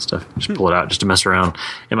parties and stuff. Just pull it out just to mess around.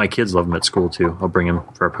 And my kids love them at school too. I'll bring them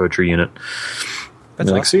for our poetry unit. That's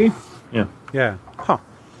like, awesome. see? Yeah. Yeah. Huh.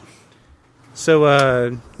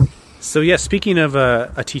 So yeah, speaking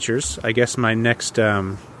of teachers, I guess my next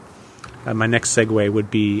segue would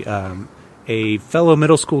be a fellow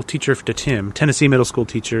middle school teacher to Tim. Tennessee middle school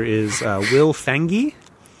teacher is Will Fangy.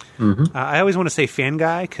 Mm-hmm. I always want to say Fan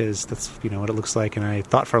Guy because that's what it looks like, and I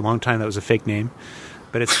thought for a long time that was a fake name,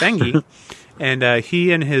 but it's Fangy. And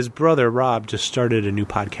he and his brother Rob just started a new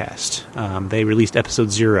podcast. They released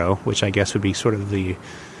episode 0, which I guess would be sort of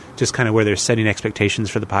just kind of where they're setting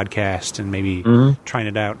expectations for the podcast and maybe trying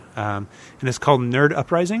it out. And it's called Nerd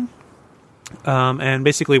Uprising. And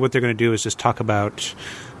basically what they're going to do is just talk about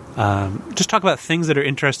things that are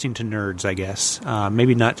interesting to nerds, I guess.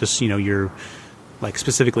 Maybe not just, you're like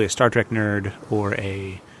specifically a Star Trek nerd or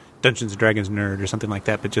a Dungeons & Dragons nerd or something like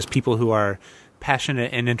that, but just people who are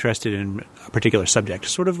passionate and interested in a particular subject.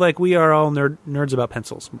 Sort of like we are all nerds about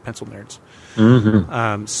pencils, pencil nerds.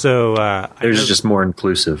 Mm-hmm. There's just more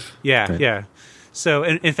inclusive. Yeah, right? Yeah. So,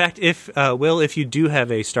 in fact, if you do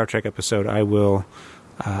have a Star Trek episode, I will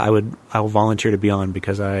volunteer to be on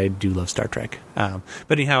because I do love Star Trek. But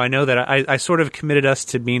anyhow, I know that I sort of committed us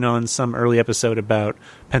to being on some early episode about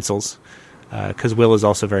pencils because Will is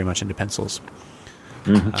also very much into pencils.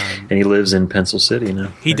 Mm-hmm. And he lives in Pencil City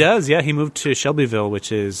now. He does, yeah. He moved to Shelbyville,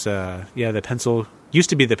 which is used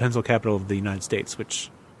to be the pencil capital of the United States,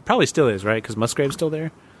 which probably still is, right? Because Musgrave's still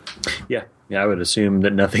there. Yeah, I would assume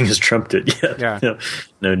that nothing has trumped it yet. Yeah.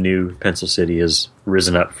 No new Pencil City has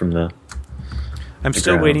risen up from the. I'm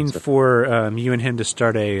still waiting for you and him to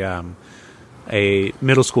start a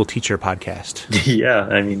middle school teacher podcast. Yeah,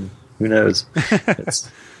 I mean, who knows?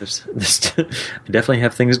 I definitely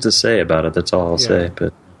have things to say about it. That's all I'll say.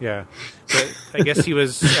 But yeah, but I guess he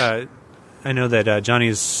was. I know that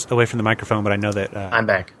Johnny's away from the microphone, but I know that I'm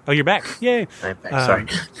back. Oh, you're back! Yay! I'm back. Sorry.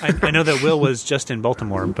 I know that Will was just in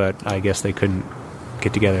Baltimore, but I guess they couldn't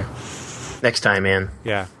get together. Next time, man.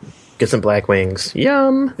 Yeah. Get some black wings.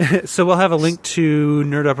 Yum! So we'll have a link to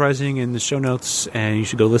Nerd Uprising in the show notes, and you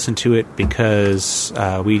should go listen to it because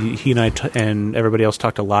he and I and everybody else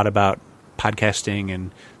talked a lot about podcasting and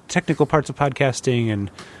technical parts of podcasting,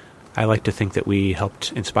 and I like to think that we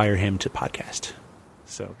helped inspire him to podcast.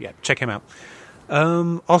 So yeah, check him out.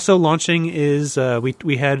 Also launching is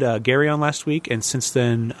we had Gary on last week, and since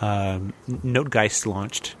then Notegeist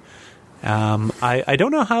launched. I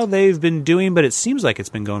don't know how they've been doing, but it seems like it's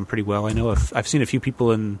been going pretty well. I know I've seen a few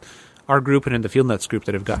people in our group and in the Field Nuts group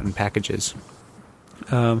that have gotten packages.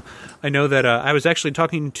 I know that I was actually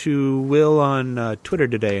talking to Will on Twitter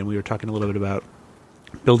today, and we were talking a little bit about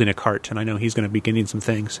building a cart, and I know he's going to be getting some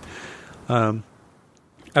things. I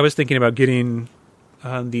was thinking about getting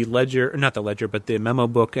the ledger, not the ledger, but the memo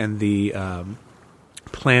book and the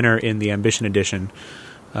planner in the Ambition edition,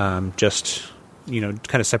 just kind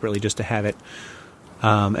of separately, just to have it.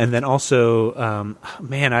 And then also,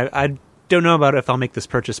 I don't know about if I'll make this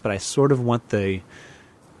purchase, but I sort of want the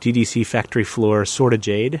DDC Factory Floor Sword of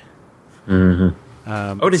Jade.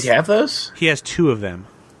 Mm-hmm. Does he have those? He has 2 of them.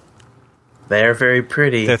 They're very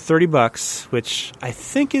pretty. They're $30, which I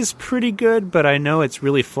think is pretty good, but I know it's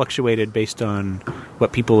really fluctuated based on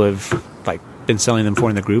what people have been selling them for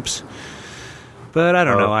in the groups. But I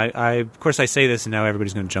don't know. I of course I say this, and now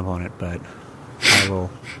everybody's going to jump on it, but I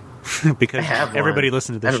will because everybody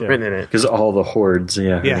listened to the show. Written in it because all the hordes.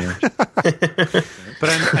 Yeah.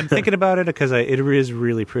 But I'm thinking about it because it is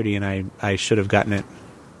really pretty, and I should have gotten it.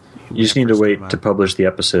 You just need to wait to publish the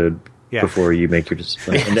episode before you make your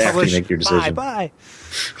decision. And after you make your decision. Bye.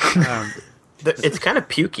 It's kind of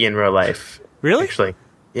pukey in real life. Really? Actually,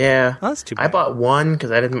 yeah. Oh, that's too bad. I bought one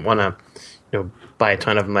because I didn't want to, buy a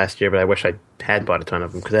ton of them last year, but I wish I had bought a ton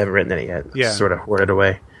of them because I haven't written any yet. Yeah. It's sort of hoarded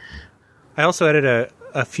away. I also added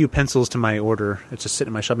a few pencils to my order. It's just sitting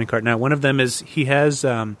in my shopping cart now. One of them is he has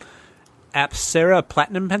Apsara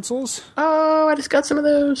Platinum pencils. Oh, I just got some of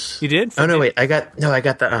those. You did? Oh no, wait. I got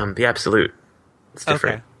the Absolute. It's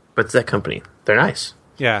different, but it's that company. They're nice.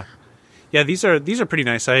 Yeah. These are pretty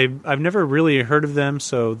nice. I've never really heard of them,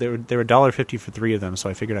 so they were $1.50 for 3 of them. So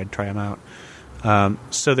I figured I'd try them out.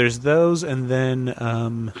 So there's those, and then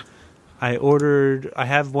I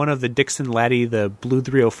have one of the Dixon Laddie, the blue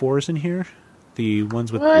 304s in here, the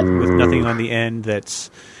ones with nothing on the end.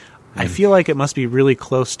 I feel like it must be really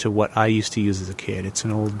close to what I used to use as a kid. It's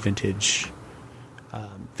an old vintage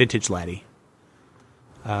Laddie.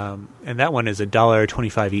 And that one is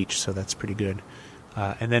 $1.25 each, so that's pretty good.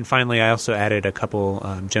 And then finally, I also added a couple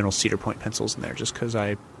General Cedar Point pencils in there, just because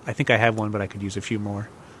I think I have one, but I could use a few more.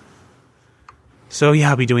 So yeah,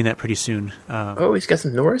 I'll be doing that pretty soon. He's got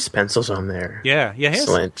some Norris pencils on there. Yeah,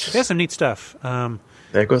 excellent. He has some neat stuff.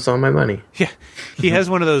 There goes all my money. Yeah, he has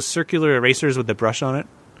one of those circular erasers with the brush on it,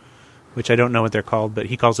 which I don't know what they're called, but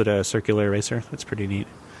he calls it a circular eraser. That's pretty neat.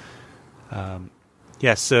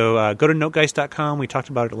 So go to notegeist.com. We talked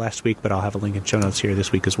about it last week, but I'll have a link in show notes here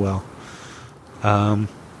this week as well. I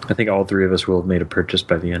think all 3 of us will have made a purchase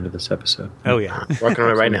by the end of this episode. Oh, yeah. Working on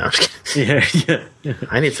it right now. Yeah.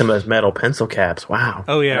 I need some of those metal pencil caps. Wow.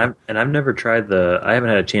 Oh, yeah. And I've never tried I haven't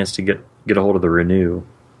had a chance to get a hold of the Renew.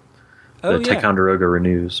 Ticonderoga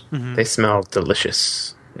Renews. Mm-hmm. They smell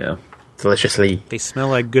delicious. Yeah. Deliciously. They smell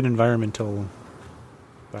like good environmental...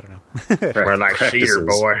 I don't know. We're like cedar,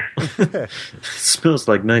 boy. It smells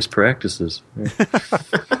like nice practices.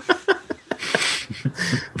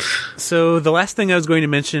 So the last thing I was going to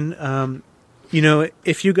mention,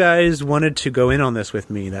 if you guys wanted to go in on this with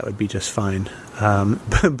me, that would be just fine.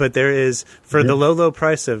 But there is, for the low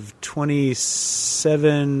price of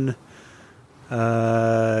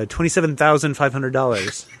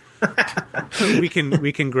 $27,500,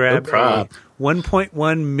 we can grab a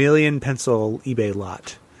 1.1 million pencil eBay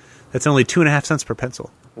lot. That's only 2.5 cents per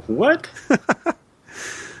pencil. What?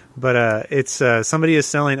 But it's somebody is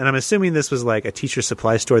selling, and I'm assuming this was like a teacher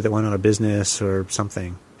supply store that went out of business or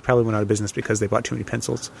something. Probably went out of business because they bought too many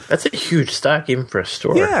pencils. That's a huge stock even for a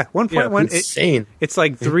store. Yeah, 1.1. Insane. It's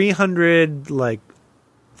like 300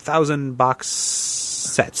 1,000 box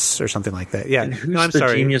sets or something like that. Yeah. And who's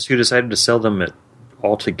the genius who decided to sell them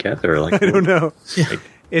all together? I don't know.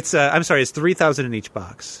 It's I'm sorry. It's 3,000 in each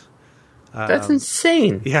box. That's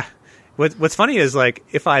insane. Yeah. What's funny is,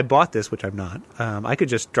 if I bought this, which I'm not, I could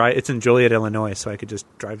just drive. It's in Joliet, Illinois, so I could just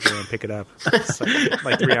drive there and pick it up. It's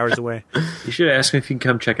like 3 hours away. You should ask me if you can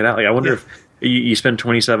come check it out. I wonder if you spend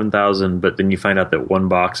 $27,000, but then you find out that one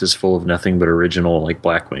box is full of nothing but original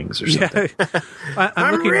Blackwings or something. Yeah.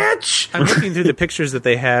 I'm rich. I'm looking through the pictures that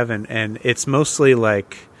they have, and it's mostly that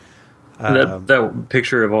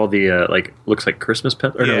picture of all the looks like Christmas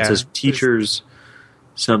pen. Or no, it says teachers.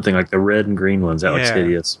 Something like the red and green ones. That looks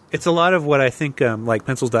hideous. It's a lot of what I think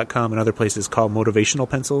pencils.com and other places call motivational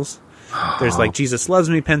pencils. There's Jesus Loves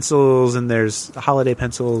Me pencils, and there's holiday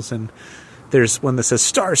pencils, and there's one that says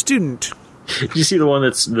Star Student. Did you see the one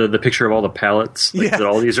that's the picture of all the pallets? That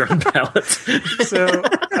all these are on pallets? So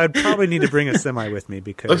I'd probably need to bring a semi with me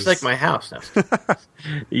because... Looks like my house now.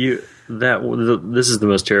 This is the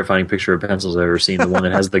most terrifying picture of pencils I've ever seen. The one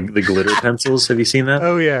that has the glitter pencils. Have you seen that?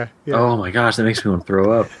 Oh, yeah. Oh, my gosh. That makes me want to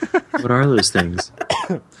throw up. What are those things?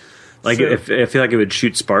 I feel like it would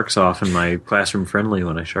shoot sparks off in my classroom friendly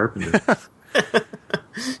when I sharpened it.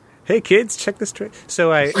 Hey kids, check this trick.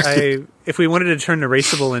 So I if we wanted to turn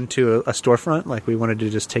Erasable into a storefront, like we wanted to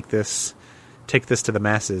just take this to the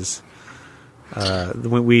masses,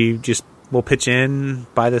 we'll pitch in,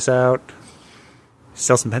 buy this out,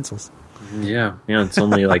 sell some pencils. Yeah, it's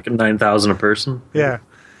only like 9,000 a person. Yeah.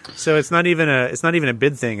 So it's not even a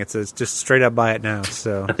bid thing. It's just straight up buy it now.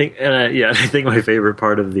 So I think I think my favorite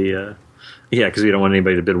part of the because we don't want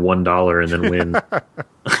anybody to bid $1 and then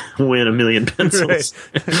win a million pencils.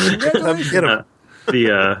 Right.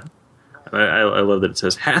 I love that it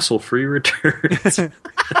says hassle-free returns.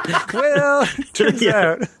 Well,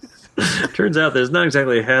 turns out there's not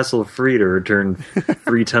exactly a hassle-free to return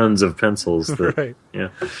 3 tons of pencils. Right. Yeah.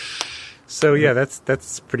 So yeah,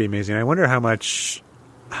 that's pretty amazing. I wonder how much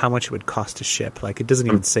it would cost to ship. Like it doesn't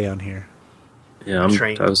even say on here. Yeah,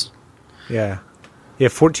 Yeah. You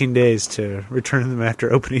have 14 days to return them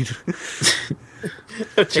after opening.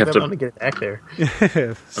 Take that long to get it back there.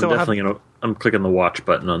 So I'm clicking the watch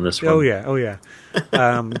button on this one. Oh yeah.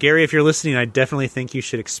 Gary, if you're listening, I definitely think you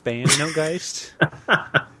should expand Notegeist.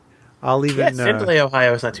 I'll even. Findlay,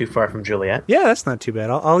 Ohio is not too far from Juliet. Yeah, that's not too bad.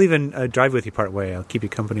 I'll even drive with you part way. I'll keep you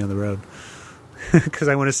company on the road because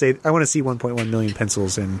I want to see 1.1 million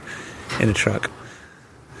pencils in a truck.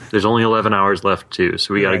 There's only 11 hours left too,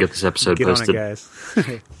 so we got to get this episode posted. On it, guys.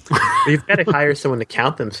 You've got to hire someone to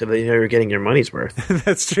count them so that you know you're getting your money's worth.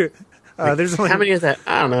 That's true. There's only, how many is that?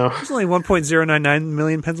 I don't know. There's only 1.099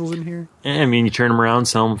 million pencils in here. Yeah, I mean, you turn them around,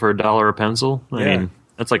 sell them for $1 a pencil. I mean,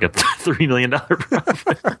 that's like a $3 million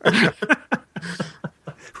profit.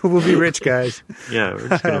 We'll be rich, guys. Yeah, we're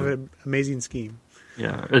just have an amazing scheme.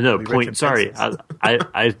 Yeah, no point. Sorry,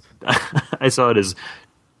 I saw it as.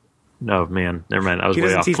 No, man, never mind. I was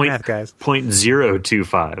way off. Math, guys.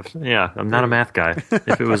 0.025. Yeah, I'm not a math guy.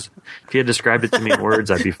 If he had described it to me in words,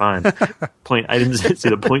 I'd be fine. I didn't see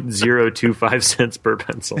the 0.025 cents per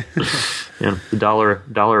pencil. The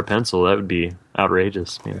dollar a pencil, that would be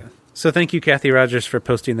outrageous. Yeah. So thank you, Kathy Rogers, for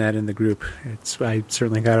posting that in the group. I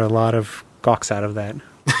certainly got a lot of gawks out of that.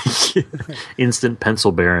 Instant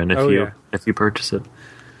pencil baron if you purchase it.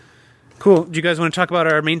 Cool. Do you guys want to talk about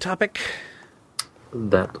our main topic?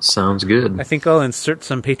 That sounds good. I think I'll insert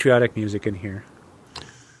some patriotic music in here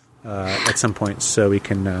at some point, so we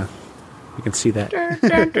can see that.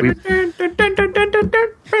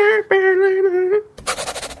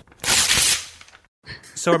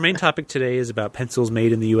 So our main topic today is about pencils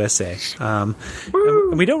made in the USA. And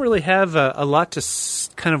we don't really have a lot to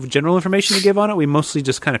kind of general information to give on it. We mostly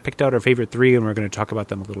just kind of picked out our favorite 3, and we're going to talk about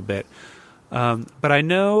them a little bit. But I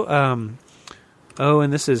know...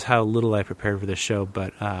 and this is how little I prepared for this show,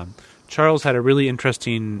 but Charles had a really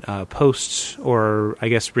interesting post, or I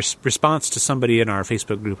guess response to somebody in our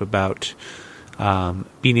Facebook group about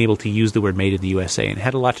being able to use the word made in the USA, and it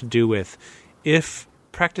had a lot to do with if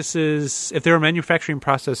there are manufacturing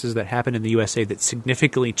processes that happen in the USA that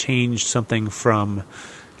significantly changed something from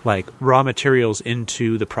like raw materials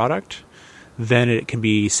into the product, then it can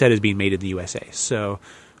be said as being made in the USA. So,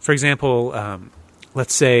 for example,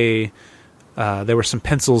 let's say there were some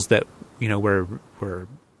pencils that were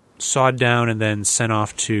sawed down and then sent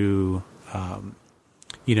off to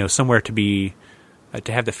somewhere to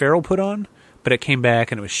have the ferrule put on, but it came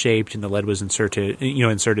back and it was shaped and the lead was inserted,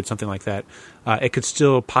 something like that. It could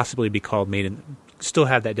still possibly be called still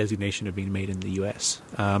have that designation of being made in the U.S.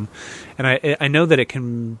 And I know that it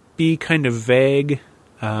can be kind of vague.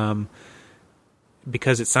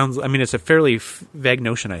 Because it's a fairly vague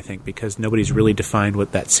notion, I think, because nobody's really defined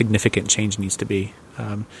what that significant change needs to be.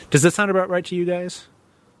 Does that sound about right to you guys?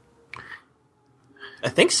 I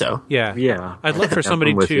think so. Yeah. I'd love for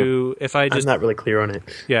somebody to, if I just... I'm not really clear on it.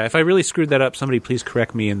 Yeah, if I really screwed that up, somebody please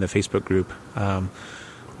correct me in the Facebook group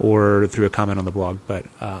or through a comment on the blog. But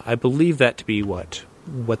I believe that to be what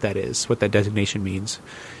that is, what that designation means.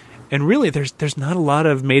 And really, there's not a lot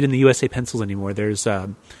of made in the USA pencils anymore. There's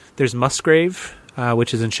Musgrave,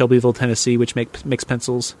 which is in Shelbyville, Tennessee, which makes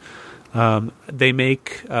pencils. They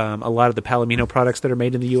make a lot of the Palomino products that are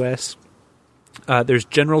made in the U.S. There's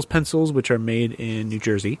General's pencils, which are made in New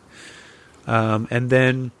Jersey. And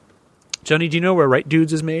then, Johnny, do you know where Right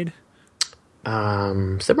Dudes is made?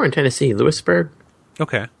 Somewhere in Tennessee, Lewisburg.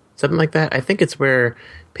 Okay. Something like that. I think it's where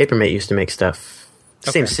Papermate used to make stuff.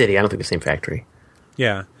 Same city. I don't think the same factory.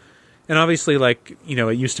 Yeah. And obviously, it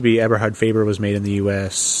used to be Eberhard Faber was made in the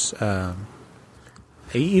U.S.,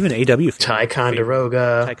 even A.W.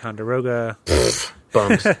 Ticonderoga.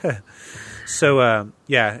 Bums. So,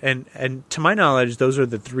 and to my knowledge, those are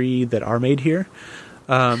the 3 that are made here.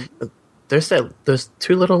 There's those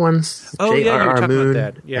 2 little ones, J.R.R. Moon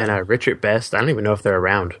and Richard Best. I don't even know if they're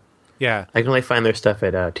around. Yeah. I can only find their stuff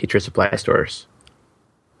at teacher supply stores.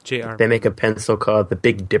 JR. They make a pencil called the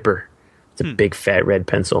Big Dipper. It's a big, fat, red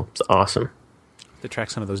pencil. It's awesome. To track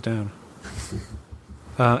some of those down.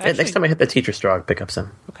 And next time I hit the teacher store, I'll pick up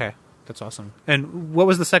some. Okay, that's awesome. And what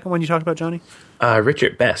was the second one you talked about, Johnny?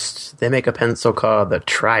 Richard Best. They make a pencil called the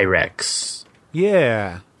Tri-Rex.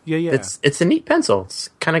 Yeah. It's a neat pencil. It's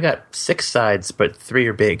kind of got 6 sides, but 3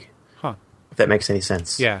 are big. Huh. If that makes any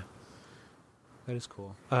sense. Yeah. That is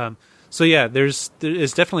cool. So yeah, there is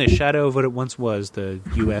definitely a shadow of what it once was, the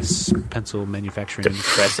U.S. pencil manufacturing.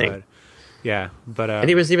 Depressing. But and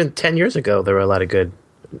even 10 years ago, there were a lot of good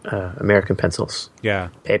American pencils. Yeah.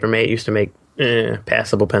 Papermate used to make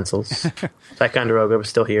passable pencils. Ticonderoga was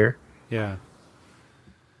still here. Yeah.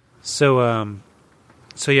 So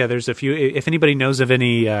yeah, there's a few. If anybody knows of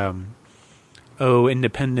any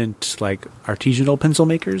independent like artisanal pencil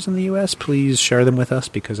makers in the U.S., please share them with us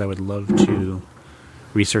because I would love to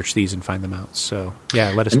research these and find them out. So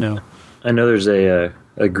yeah, let us know. I know there's a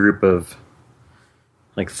group of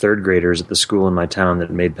like third graders at the school in my town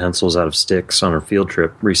that made pencils out of sticks on a field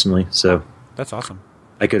trip recently. So that's awesome.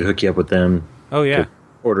 I could hook you up with them. Oh yeah,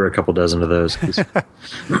 order a couple dozen of those.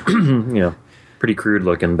 Pretty crude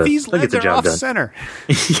looking, but these they'll get legs the are job off done. center.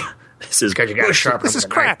 This is This is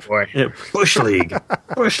crap. Yeah, Bush League.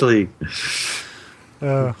 Bush League.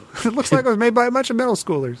 It looks like it was made by a bunch of middle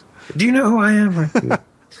schoolers. Do you know who I am?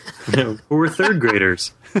 No, we're third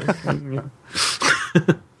graders.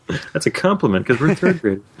 That's a compliment because we're third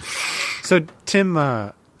graders. So, Tim,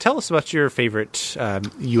 tell us about your favorite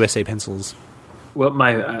USA pencils. Well,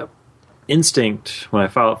 my instinct, when I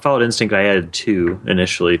followed instinct, I added 2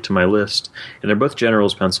 initially to my list, and they're both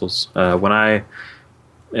General's pencils.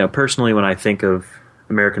 Personally, when I think of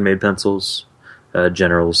American-made pencils,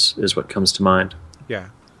 General's is what comes to mind. Yeah.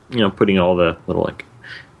 Putting all the little like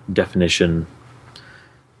definition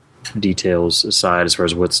details aside as far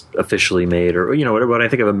as what's officially made, or what I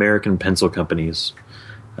think of American pencil companies,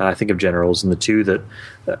 I think of Generals, and the 2 that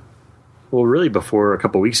really before a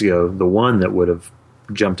couple weeks ago, the one that would have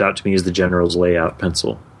jumped out to me is the General's layout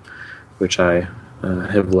pencil, which I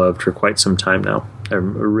have loved for quite some time now.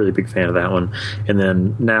 I'm a really big fan of that one. And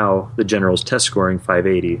then now the General's test scoring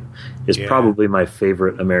 580 is probably my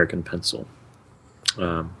favorite American pencil.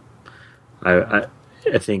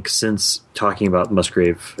 I think since talking about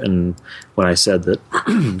Musgrave, and when I said that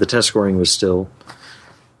the test scoring was still,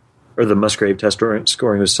 or the Musgrave test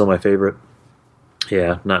scoring was still my favorite,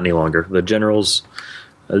 not any longer. The Generals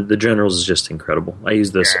is just incredible. I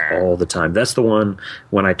use this all the time. That's the one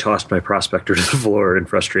when I tossed my Prospector to the floor in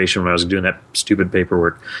frustration when I was doing that stupid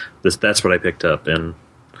paperwork. That's what I picked up, and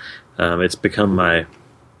it's become my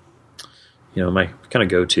kind of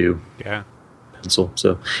go-to. Yeah. Pencil.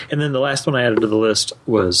 So, and then the last one I added to the list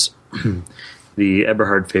was the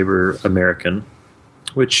Eberhard Faber American,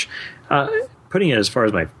 which putting it as far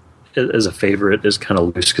as as a favorite is kind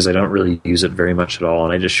of loose because I don't really use it very much at all,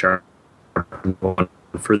 and I just sharpened one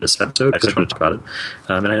for this episode. I just wanted to talk about it,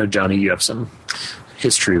 and I know Johnny, you have some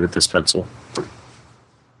history with this pencil.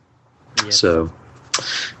 Yes. So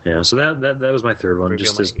that was my third one.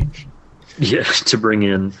 To bring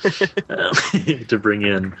in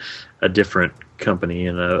a different company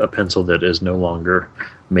and a pencil that is no longer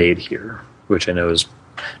made here, which I know is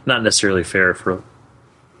not necessarily fair for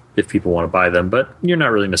if people want to buy them, but you're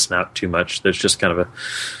not really missing out too much. There's just kind of a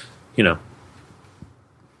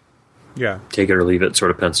take it or leave it sort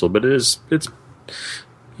of pencil, but it's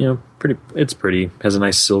pretty, has a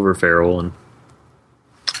nice silver ferrule and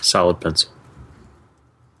solid pencil.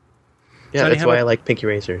 Yeah, that's why I like pinky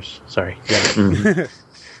razors. Sorry. Yeah. Mm-hmm.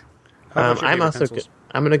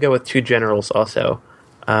 I'm going to go with 2 Generals also.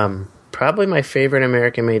 Probably my favorite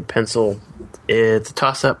American-made pencil. It's a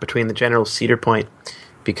toss-up between the General's Cedar Point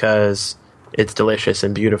because it's delicious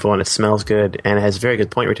and beautiful and it smells good and it has very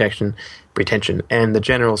good point retention, and the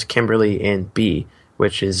General's Kimberly in B,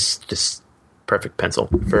 which is just perfect pencil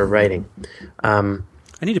for writing. I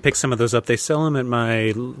need to pick some of those up. They sell them at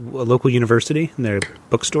my local university in their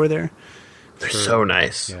bookstore there. They're so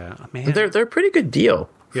nice. Yeah, man. They're a pretty good deal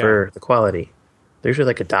for the quality. They're usually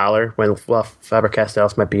like $1, when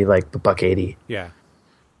Faber-Castells might be like $1.80. Yeah.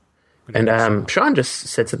 And Sean just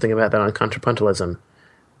said something about that on contrapuntalism.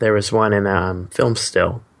 There was one in Film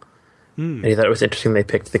Still, and he thought it was interesting they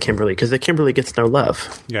picked the Kimberly because the Kimberly gets no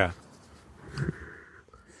love. Yeah.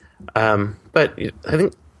 But I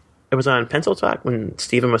think it was on Pencil Talk when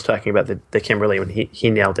Stephen was talking about the Kimberly when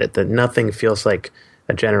he nailed it. That nothing feels like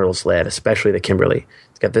a General's lead, especially the Kimberly.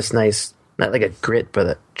 It's got this nice, not like a grit, but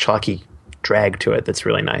a chalky drag to it that's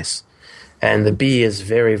really nice. And the B is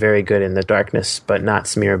very, very good in the darkness, but not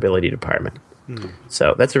smearability department.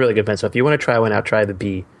 So that's a really good pencil. If you want to try one out, try the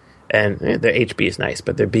B. And their HB is nice,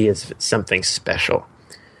 but their B is something special.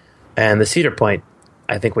 And the Cedar Point,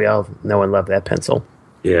 I think we all know and love that pencil.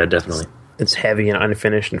 Yeah, definitely. It's heavy and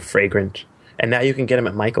unfinished and fragrant. And now you can get them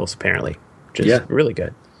at Michael's, apparently, which is really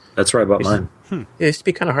good. That's where I bought mine. It used to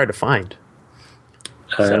be kind of hard to find.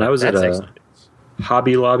 And I was at a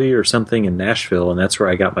Hobby Lobby or something in Nashville, and that's where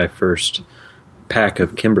I got my first pack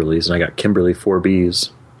of Kimberleys, and I got Kimberly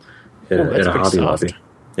 4Bs at a Hobby Lobby.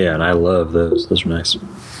 Yeah, and I love those. Those are nice.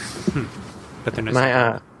 But they're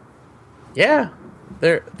nice.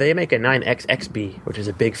 They make a 9XXB, which is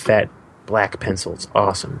a big, fat, black pencil. It's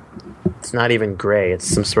awesome. It's not even gray. It's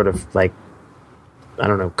some sort of, like, I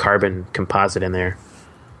don't know, carbon composite in there.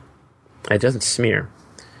 It doesn't smear.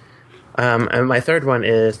 And my third one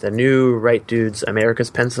is the new Right Dudes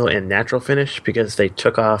America's pencil in natural finish, because they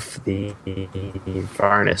took off the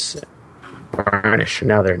varnish.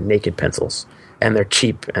 Now they're naked pencils. And they're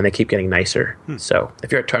cheap, and they keep getting nicer. So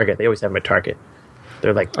if you're at Target, they always have them at Target.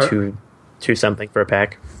 They're like two something for a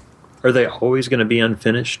pack. Are they always going to be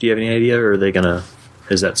unfinished? Do you have any idea, or are they going to?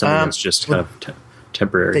 Is that something that's just kind of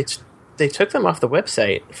temporary? They took them off the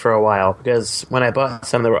website for a while, because when I bought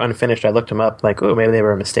some that were unfinished, I looked them up, like, oh, maybe they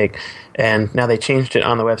were a mistake. And now they changed it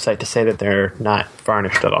on the website to say that they're not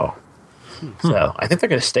varnished at all. So I think they're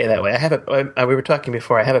going to stay that way. I have we were talking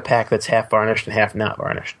before. I have a pack that's half varnished and half not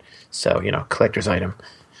varnished. So, collector's item.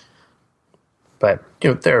 But,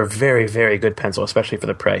 they're a very, very good pencil, especially for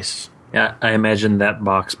the price. Yeah, I imagine that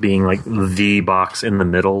box being like the box in the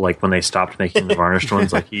middle, like when they stopped making the varnished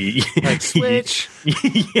ones, like switch.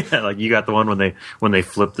 Yeah, like you got the one when they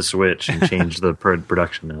flipped the switch and changed the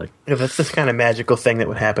production. They're like, yeah, that's this kind of magical thing that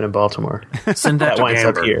would happen in Baltimore. Send that winds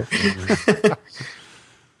up Amber. here.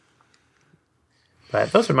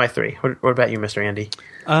 But those are my three. What about you, Mr. Andy?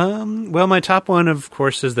 Well, my top one, of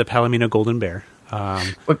course, is the Palomino Golden Bear.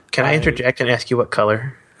 Can I interject and ask you what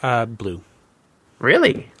color? Blue.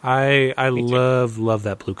 Really? I love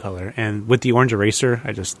that blue color, and with the orange eraser,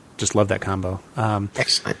 I just love that combo.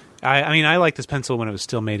 Excellent. I like this pencil when it was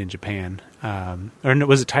still made in Japan, or no,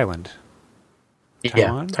 was it Thailand?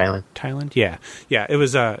 Taiwan? Yeah, Thailand. Yeah. It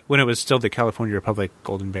was when it was still the California Republic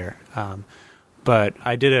Golden Bear. But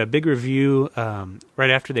I did a big review right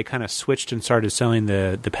after they kind of switched and started selling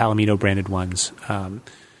the Palomino branded ones.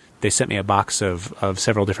 They sent me a box of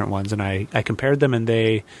several different ones, and I compared them, and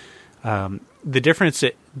they. The difference,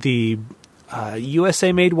 the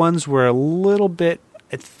USA made ones were a little bit.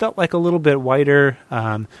 It felt like a little bit whiter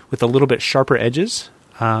with a little bit sharper edges,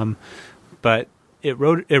 but it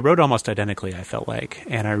wrote almost identically. I felt like,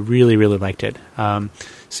 and I really liked it.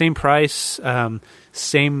 Same price,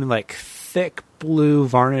 same like thick blue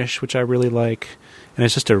varnish, which I really like, and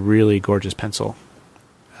it's just a really gorgeous pencil.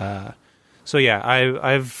 So yeah,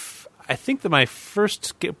 I think that my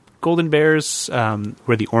first Golden Bears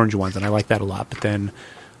were the orange ones, and I like that a lot. But then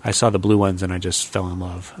I saw the blue ones, and I just fell in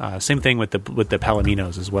love. Same thing with the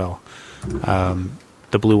Palominos as well.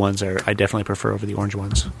 The blue ones I definitely prefer over the orange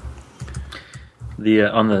ones.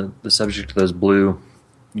 On the subject of those blue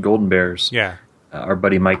Golden Bears, yeah. Our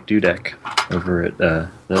buddy Mike Dudek over at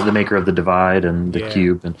the maker of the Divide and the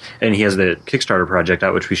Cube, and he has the Kickstarter project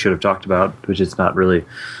out, which we should have talked about, which is not really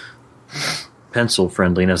pencil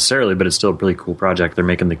friendly necessarily, but it's still a really cool project. They're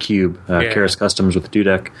making the Cube, Karis Customs with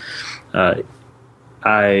Dudek.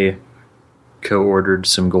 I co-ordered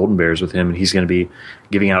some Golden Bears with him, and he's going to be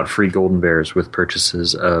giving out free Golden Bears with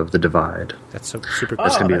purchases of the Divide. That's so super cool.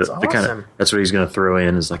 That's going to be awesome. the kind of, that's what he's going to throw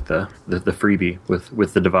in is like the freebie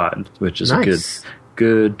with the Divide, which is nice. a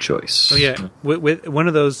good choice. Oh yeah, with one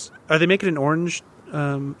of those. Are they making an orange?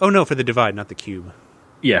 Oh no, for the Divide, not the Cube.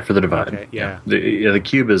 Yeah, for the Divide. Okay, yeah. The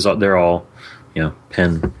Cube is, they're all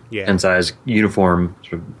pen size, uniform,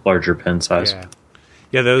 sort of larger pen size.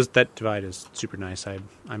 Yeah, that Divide is super nice.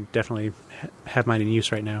 I'm definitely have mine in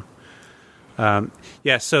use right now.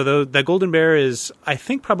 So the Golden Bear is, I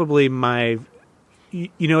think, probably my,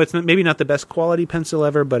 it's maybe not the best quality pencil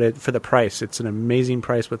ever, but for the price, it's an amazing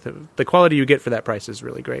price. With the quality you get for that price is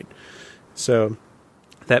really great. So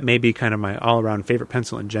that may be kind of my all around favorite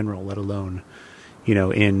pencil in general, let alone, made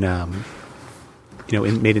in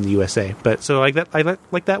the USA. But so I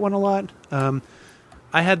like that one a lot.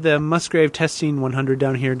 I had the Musgrave Testing 100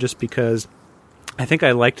 down here just because I think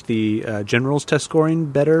I liked the General's test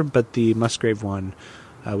scoring better, but the Musgrave one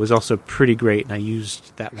was also pretty great, and I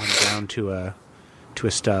used that one down to a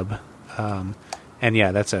stub. And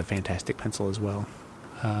yeah, that's a fantastic pencil as well.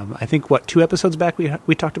 I think 2 episodes back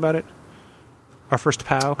we talked about it. Our first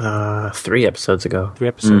POW. 3 episodes ago. 3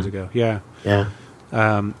 episodes ago, yeah. Yeah.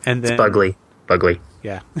 And then it's Bugly.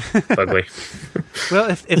 Yeah. Bugly. Well,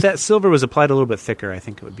 if that silver was applied a little bit thicker, I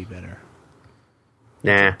think it would be better.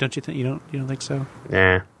 Nah. Don't you think you don't think so?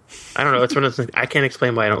 Nah. I don't know. It's one of those things, I can't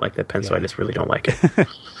explain why I don't like that pencil. Yeah. I just really don't like it.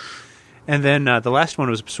 And then the last one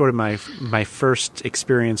was sort of my first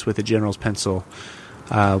experience with a General's pencil,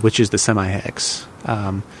 which is the Semi-Hex.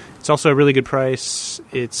 It's also a really good price.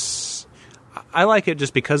 I like it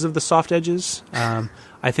just because of the soft edges.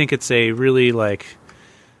 I think it's a really like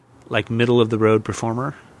middle of the road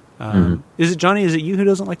performer. Is it Johnny? Is it you who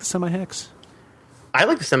doesn't like the Semi-Hex? I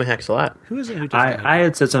like the Semi-Hex a lot. Who is it who doesn't? like I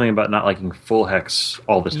had said something about not liking full hex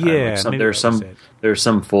all the time. Yeah, Like maybe there's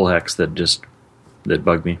some full hex that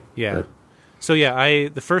bug me. Yeah. But, So yeah,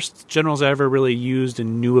 the first Generals I ever really used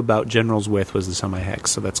and knew about Generals with was the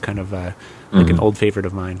Semi-Hex. So that's kind of like an old favorite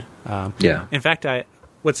of mine. yeah. In fact,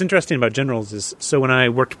 what's interesting about Generals is, so when I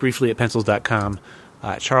worked briefly at Pencils.com,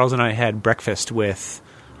 Charles and I had breakfast with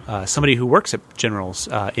somebody who works at Generals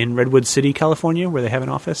in Redwood City, California, where they have an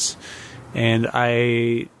office. And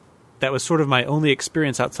that was sort of my only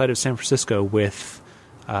experience outside of San Francisco with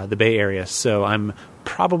the Bay Area. So I'm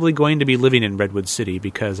probably going to be living in Redwood City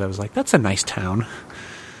because I was like, that's a nice town.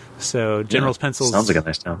 So General's Pencils Sounds like a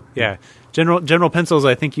nice town. Yeah. General Pencils,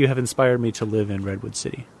 I think you have inspired me to live in Redwood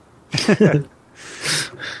City.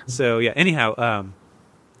 So yeah, anyhow,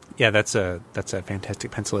 that's a fantastic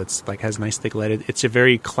pencil. It's like has nice thick lead. It's a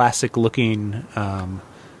very classic looking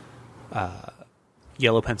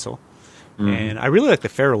yellow pencil. And I really like the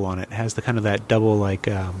ferrule on it. It has the kind of that double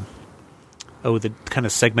the kind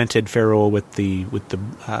of segmented ferrule with the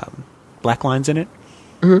black lines in it.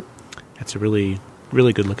 That's a really,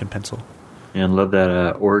 really good looking pencil. And love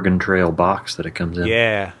that Oregon Trail box that it comes in.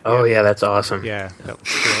 Yeah. Oh, yeah, that's awesome. Yeah. That was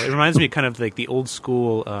cool. It reminds me kind of like the old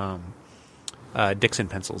school Dixon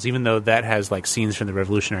pencils, even though that has like scenes from the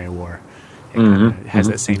Revolutionary War. It kinda has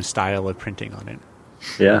that same style of printing on it.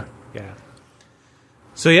 Yeah. Yeah.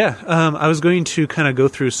 So yeah, I was going to kind of go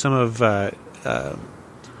through some of the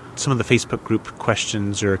Facebook group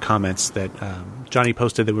questions or comments that Johnny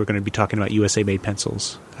posted that we were going to be talking about USA-made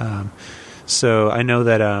pencils. So I know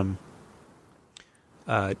that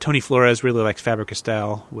Tony Flores really likes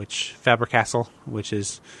Faber-Castell, which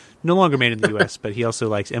is no longer made in the U.S., but he also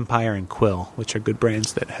likes Empire and Quill, which are good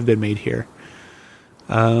brands that have been made here.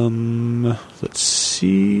 Let's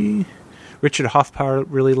see. Richard Hoffpower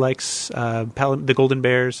really likes the Golden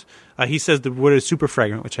Bears. He says the wood is super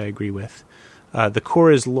fragrant, which I agree with. The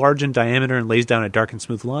core is large in diameter and lays down a dark and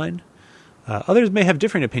smooth line. Others may have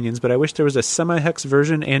different opinions, but I wish there was a semi-hex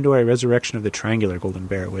version and/or a resurrection of the triangular Golden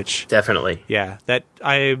Bear. Which definitely, yeah, that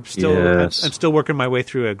I'm still working my way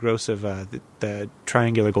through a gross of the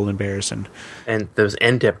triangular Golden Bears and those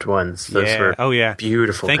end-dipped ones. Those were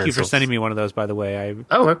beautiful. Thank pencils. you for sending me one of those. By the way,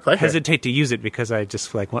 my pleasure. Hesitate to use it because I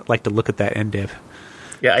just like to look at that end dip.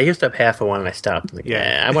 Yeah, I used up half of one and I stopped.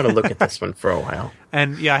 I want to look at this one for a while.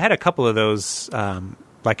 And yeah, I had a couple of those.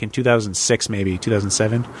 Like in 2006, maybe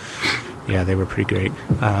 2007. Yeah, they were pretty great.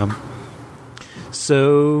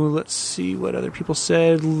 So let's see what other people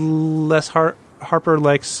said. Les Harper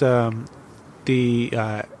likes the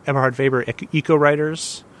Eberhard Faber Eco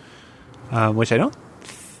Riders, which I don't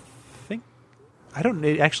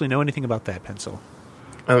actually know anything about that pencil.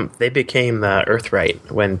 They became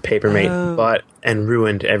Earthright when Papermate bought and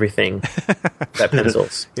ruined everything that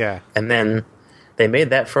pencils. Yeah. And then they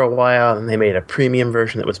made that for a while, and they made a premium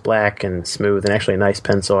version that was black and smooth and actually a nice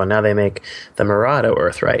pencil, and now they make the Murado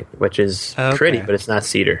Earthright, which is pretty, but it's not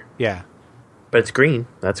cedar. Yeah. But it's green.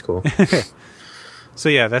 That's cool. So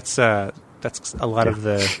yeah, that's a lot of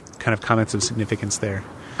the kind of comments of significance there.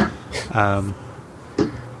 A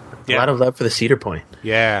lot of love for the Cedar Point.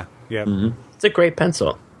 Yeah. Yeah. Mm-hmm. It's a great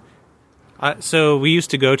pencil. So we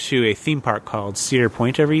used to go to a theme park called Cedar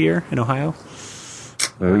Point every year in Ohio.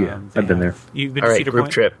 Oh, yeah. I've been there. You've been to Cedar group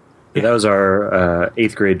Point? trip. Yeah. That was our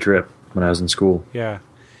 8th grade trip when I was in school. Yeah.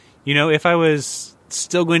 If I was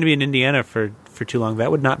still going to be in Indiana for too long,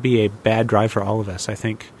 that would not be a bad drive for all of us, I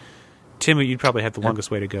think. Tim, you'd probably have the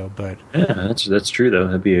longest way to go, but... Yeah, that's true, though.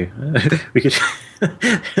 That'd be... we could...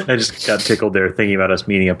 I just got tickled there thinking about us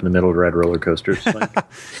meeting up in the middle of red roller coasters.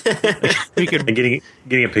 We could... And getting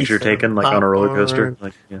a picture taken, on a roller coaster.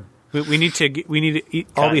 We need to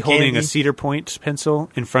all be holding a Cedar Point pencil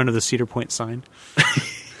in front of the Cedar Point sign.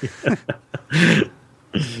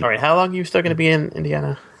 All right, how long are you still going to be in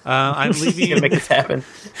Indiana? I'm leaving. Going to make this happen.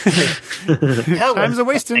 Time's a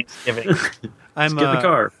wasting. I'm get in the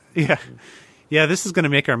car. Yeah. This is going to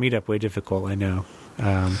make our meetup way difficult. I know.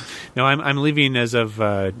 No, I'm leaving as of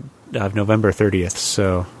November 30th,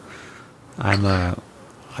 so I'm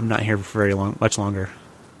not here for much longer.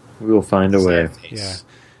 We will find a way. Yeah.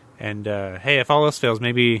 And hey, if all else fails,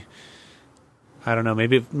 maybe I don't know.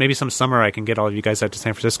 Maybe some summer I can get all of you guys out to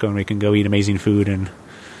San Francisco and we can go eat amazing food and.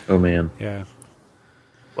 Oh man. Yeah.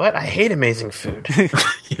 What? I hate amazing food.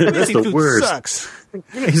 That's the worst. Sucks.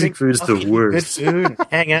 Amazing food is the worst. Good food, and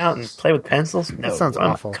hang out and play with pencils. No, That sounds I'm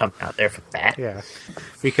not awful. coming out there for that. Yeah.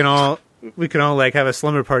 We can all like have a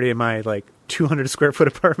slumber party in my like 200 square foot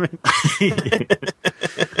apartment.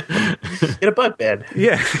 Get a bunk bed.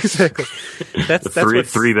 Yeah, exactly. That's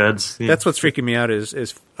Three beds. Yeah. That's what's freaking me out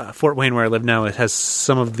is Fort Wayne, where I live now. It has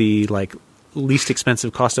some of the like least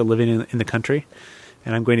expensive cost of living in the country,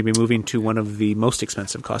 and I'm going to be moving to one of the most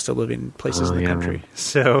expensive cost of living places in the country. Man.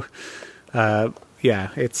 So, yeah,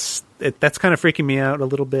 that's kind of freaking me out a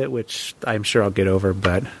little bit, which I'm sure I'll get over.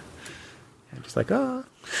 But I'm just like, oh,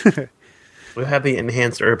 We'll have the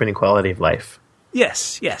enhanced urban quality of life.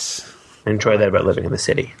 yes. I enjoy that about living in the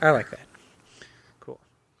city. I like that. Cool.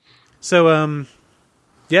 So,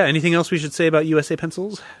 yeah, anything else we should say about USA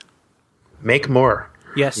Pencils? Make more.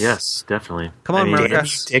 Yes. Yes, definitely. Come on, I mean, America. Danny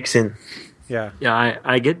Dixon. Yeah. Yeah,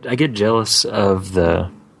 I get jealous of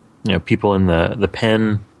the people in the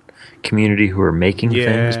pen community who are making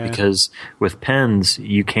things, because with pens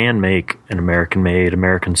you can make an American-made,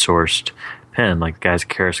 American-sourced pen, like the guys at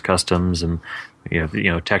Karis Customs, and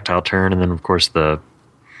Tactile Turn, and then of course the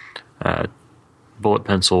bullet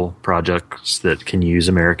pencil projects that can use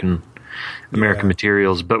American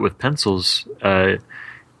materials. But with pencils,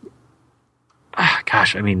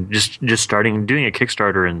 gosh, I mean, just doing a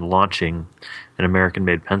Kickstarter and launching an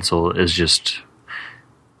American-made pencil is just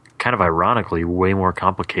kind of ironically way more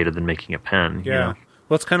complicated than making a pen. Yeah.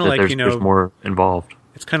 Well, it's kind of like, there's more involved.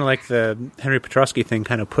 It's kind of like the Henry Petrosky thing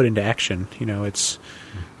kind of put into action. This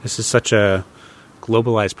is such a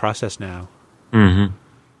globalized process now. Mm-hmm.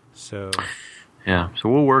 So yeah, so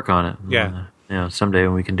we'll work on it. Yeah. Someday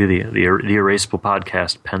when we can do the erasable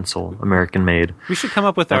podcast pencil, American made. we should come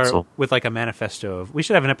up with pencil. with like a manifesto we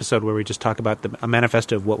should have an episode where we just talk about a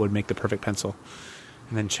manifesto of what would make the perfect pencil,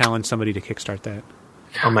 and then challenge somebody to kickstart that.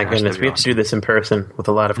 Oh my Gosh, goodness, that'd we be have to do this in person with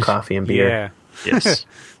a lot of coffee and beer. Yeah. Yes.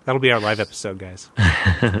 That'll be our live episode, guys.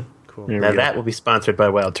 Cool. There we Now go. that will be sponsored by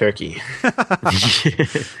Wild Turkey.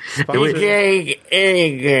 Sponsored-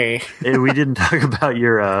 Hey, we didn't talk about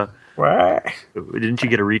your. What? Didn't you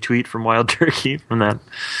get a retweet from Wild Turkey from that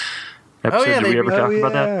episode? yeah, Did we ever talk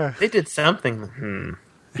about that? They did something.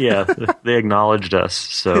 Yeah, they acknowledged us,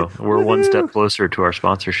 so we're one step closer to our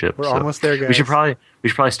sponsorship. We're so almost there, guys. We should probably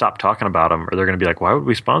stop talking about them, or they're going to be like, "Why would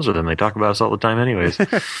we sponsor them? They talk about us all the time, anyways."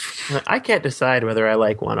 I can't decide whether I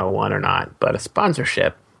like 101 or not, but a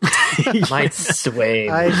sponsorship might sway.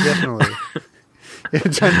 I definitely.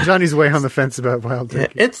 Johnny's way on the fence about Wild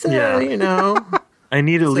Turkey. It's I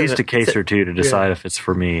need at least a it's case a- or two to decide if it's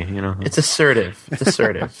for me. it's assertive. It's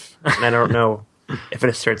assertive, and I don't know if it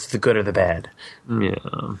asserts the good or the bad. Yeah.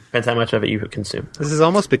 Depends how much of it you consume. This has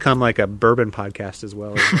almost become like a bourbon podcast as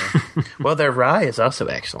well. Well, their rye is also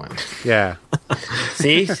excellent. Yeah.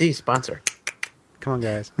 See, sponsor. Come on,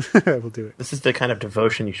 guys. We'll do it. This is the kind of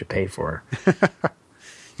devotion you should pay for.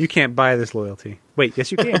 You can't buy this loyalty. Wait, yes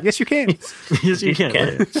you can. Yes you can. Yes, you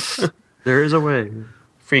can. There is a way.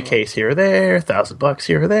 Free case here or there, $1,000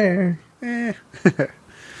 here or there.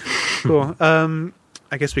 Cool.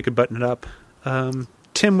 I guess we could button it up.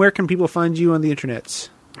 Tim, where can people find you on the internets?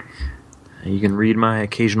 You can read my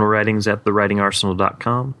occasional writings at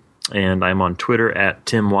thewritingarsenal.com, and I'm on Twitter at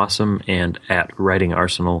Tim Wassam and at Writing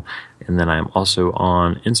Arsenal, and then I'm also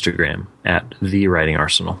on Instagram at The Writing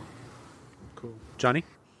Arsenal. Cool. Johnny?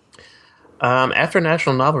 After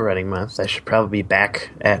National Novel Writing Month, I should probably be back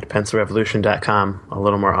at pencilrevolution.com a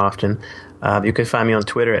little more often. You can find me on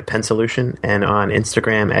Twitter at Pensolution and on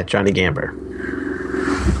Instagram at Johnny Gamber.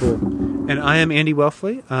 Cool. And I am Andy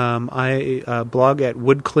Welfley. I blog at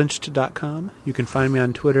woodclinched.com. You can find me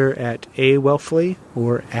on Twitter at awelfley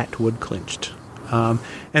or at woodclinched. And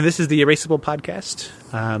this is the Erasable podcast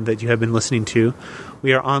that you have been listening to.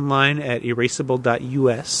 We are online at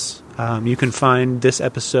erasable.us. You can find this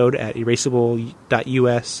episode at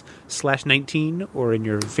erasable.us/19 or in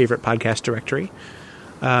your favorite podcast directory.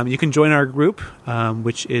 You can join our group,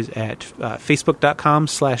 which is at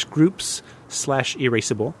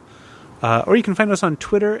facebook.com/groups/erasable. Or you can find us on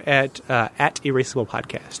Twitter at Erasable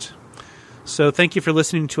Podcast. So thank you for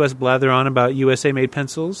listening to us blather on about USA-made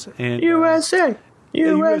pencils. And USA!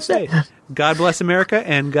 God bless America,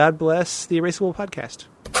 and God bless the Erasable Podcast.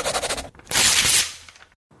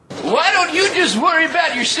 Why don't you just worry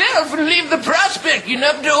about yourself and leave the prospecting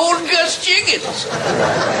up to old Gus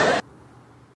Chickens?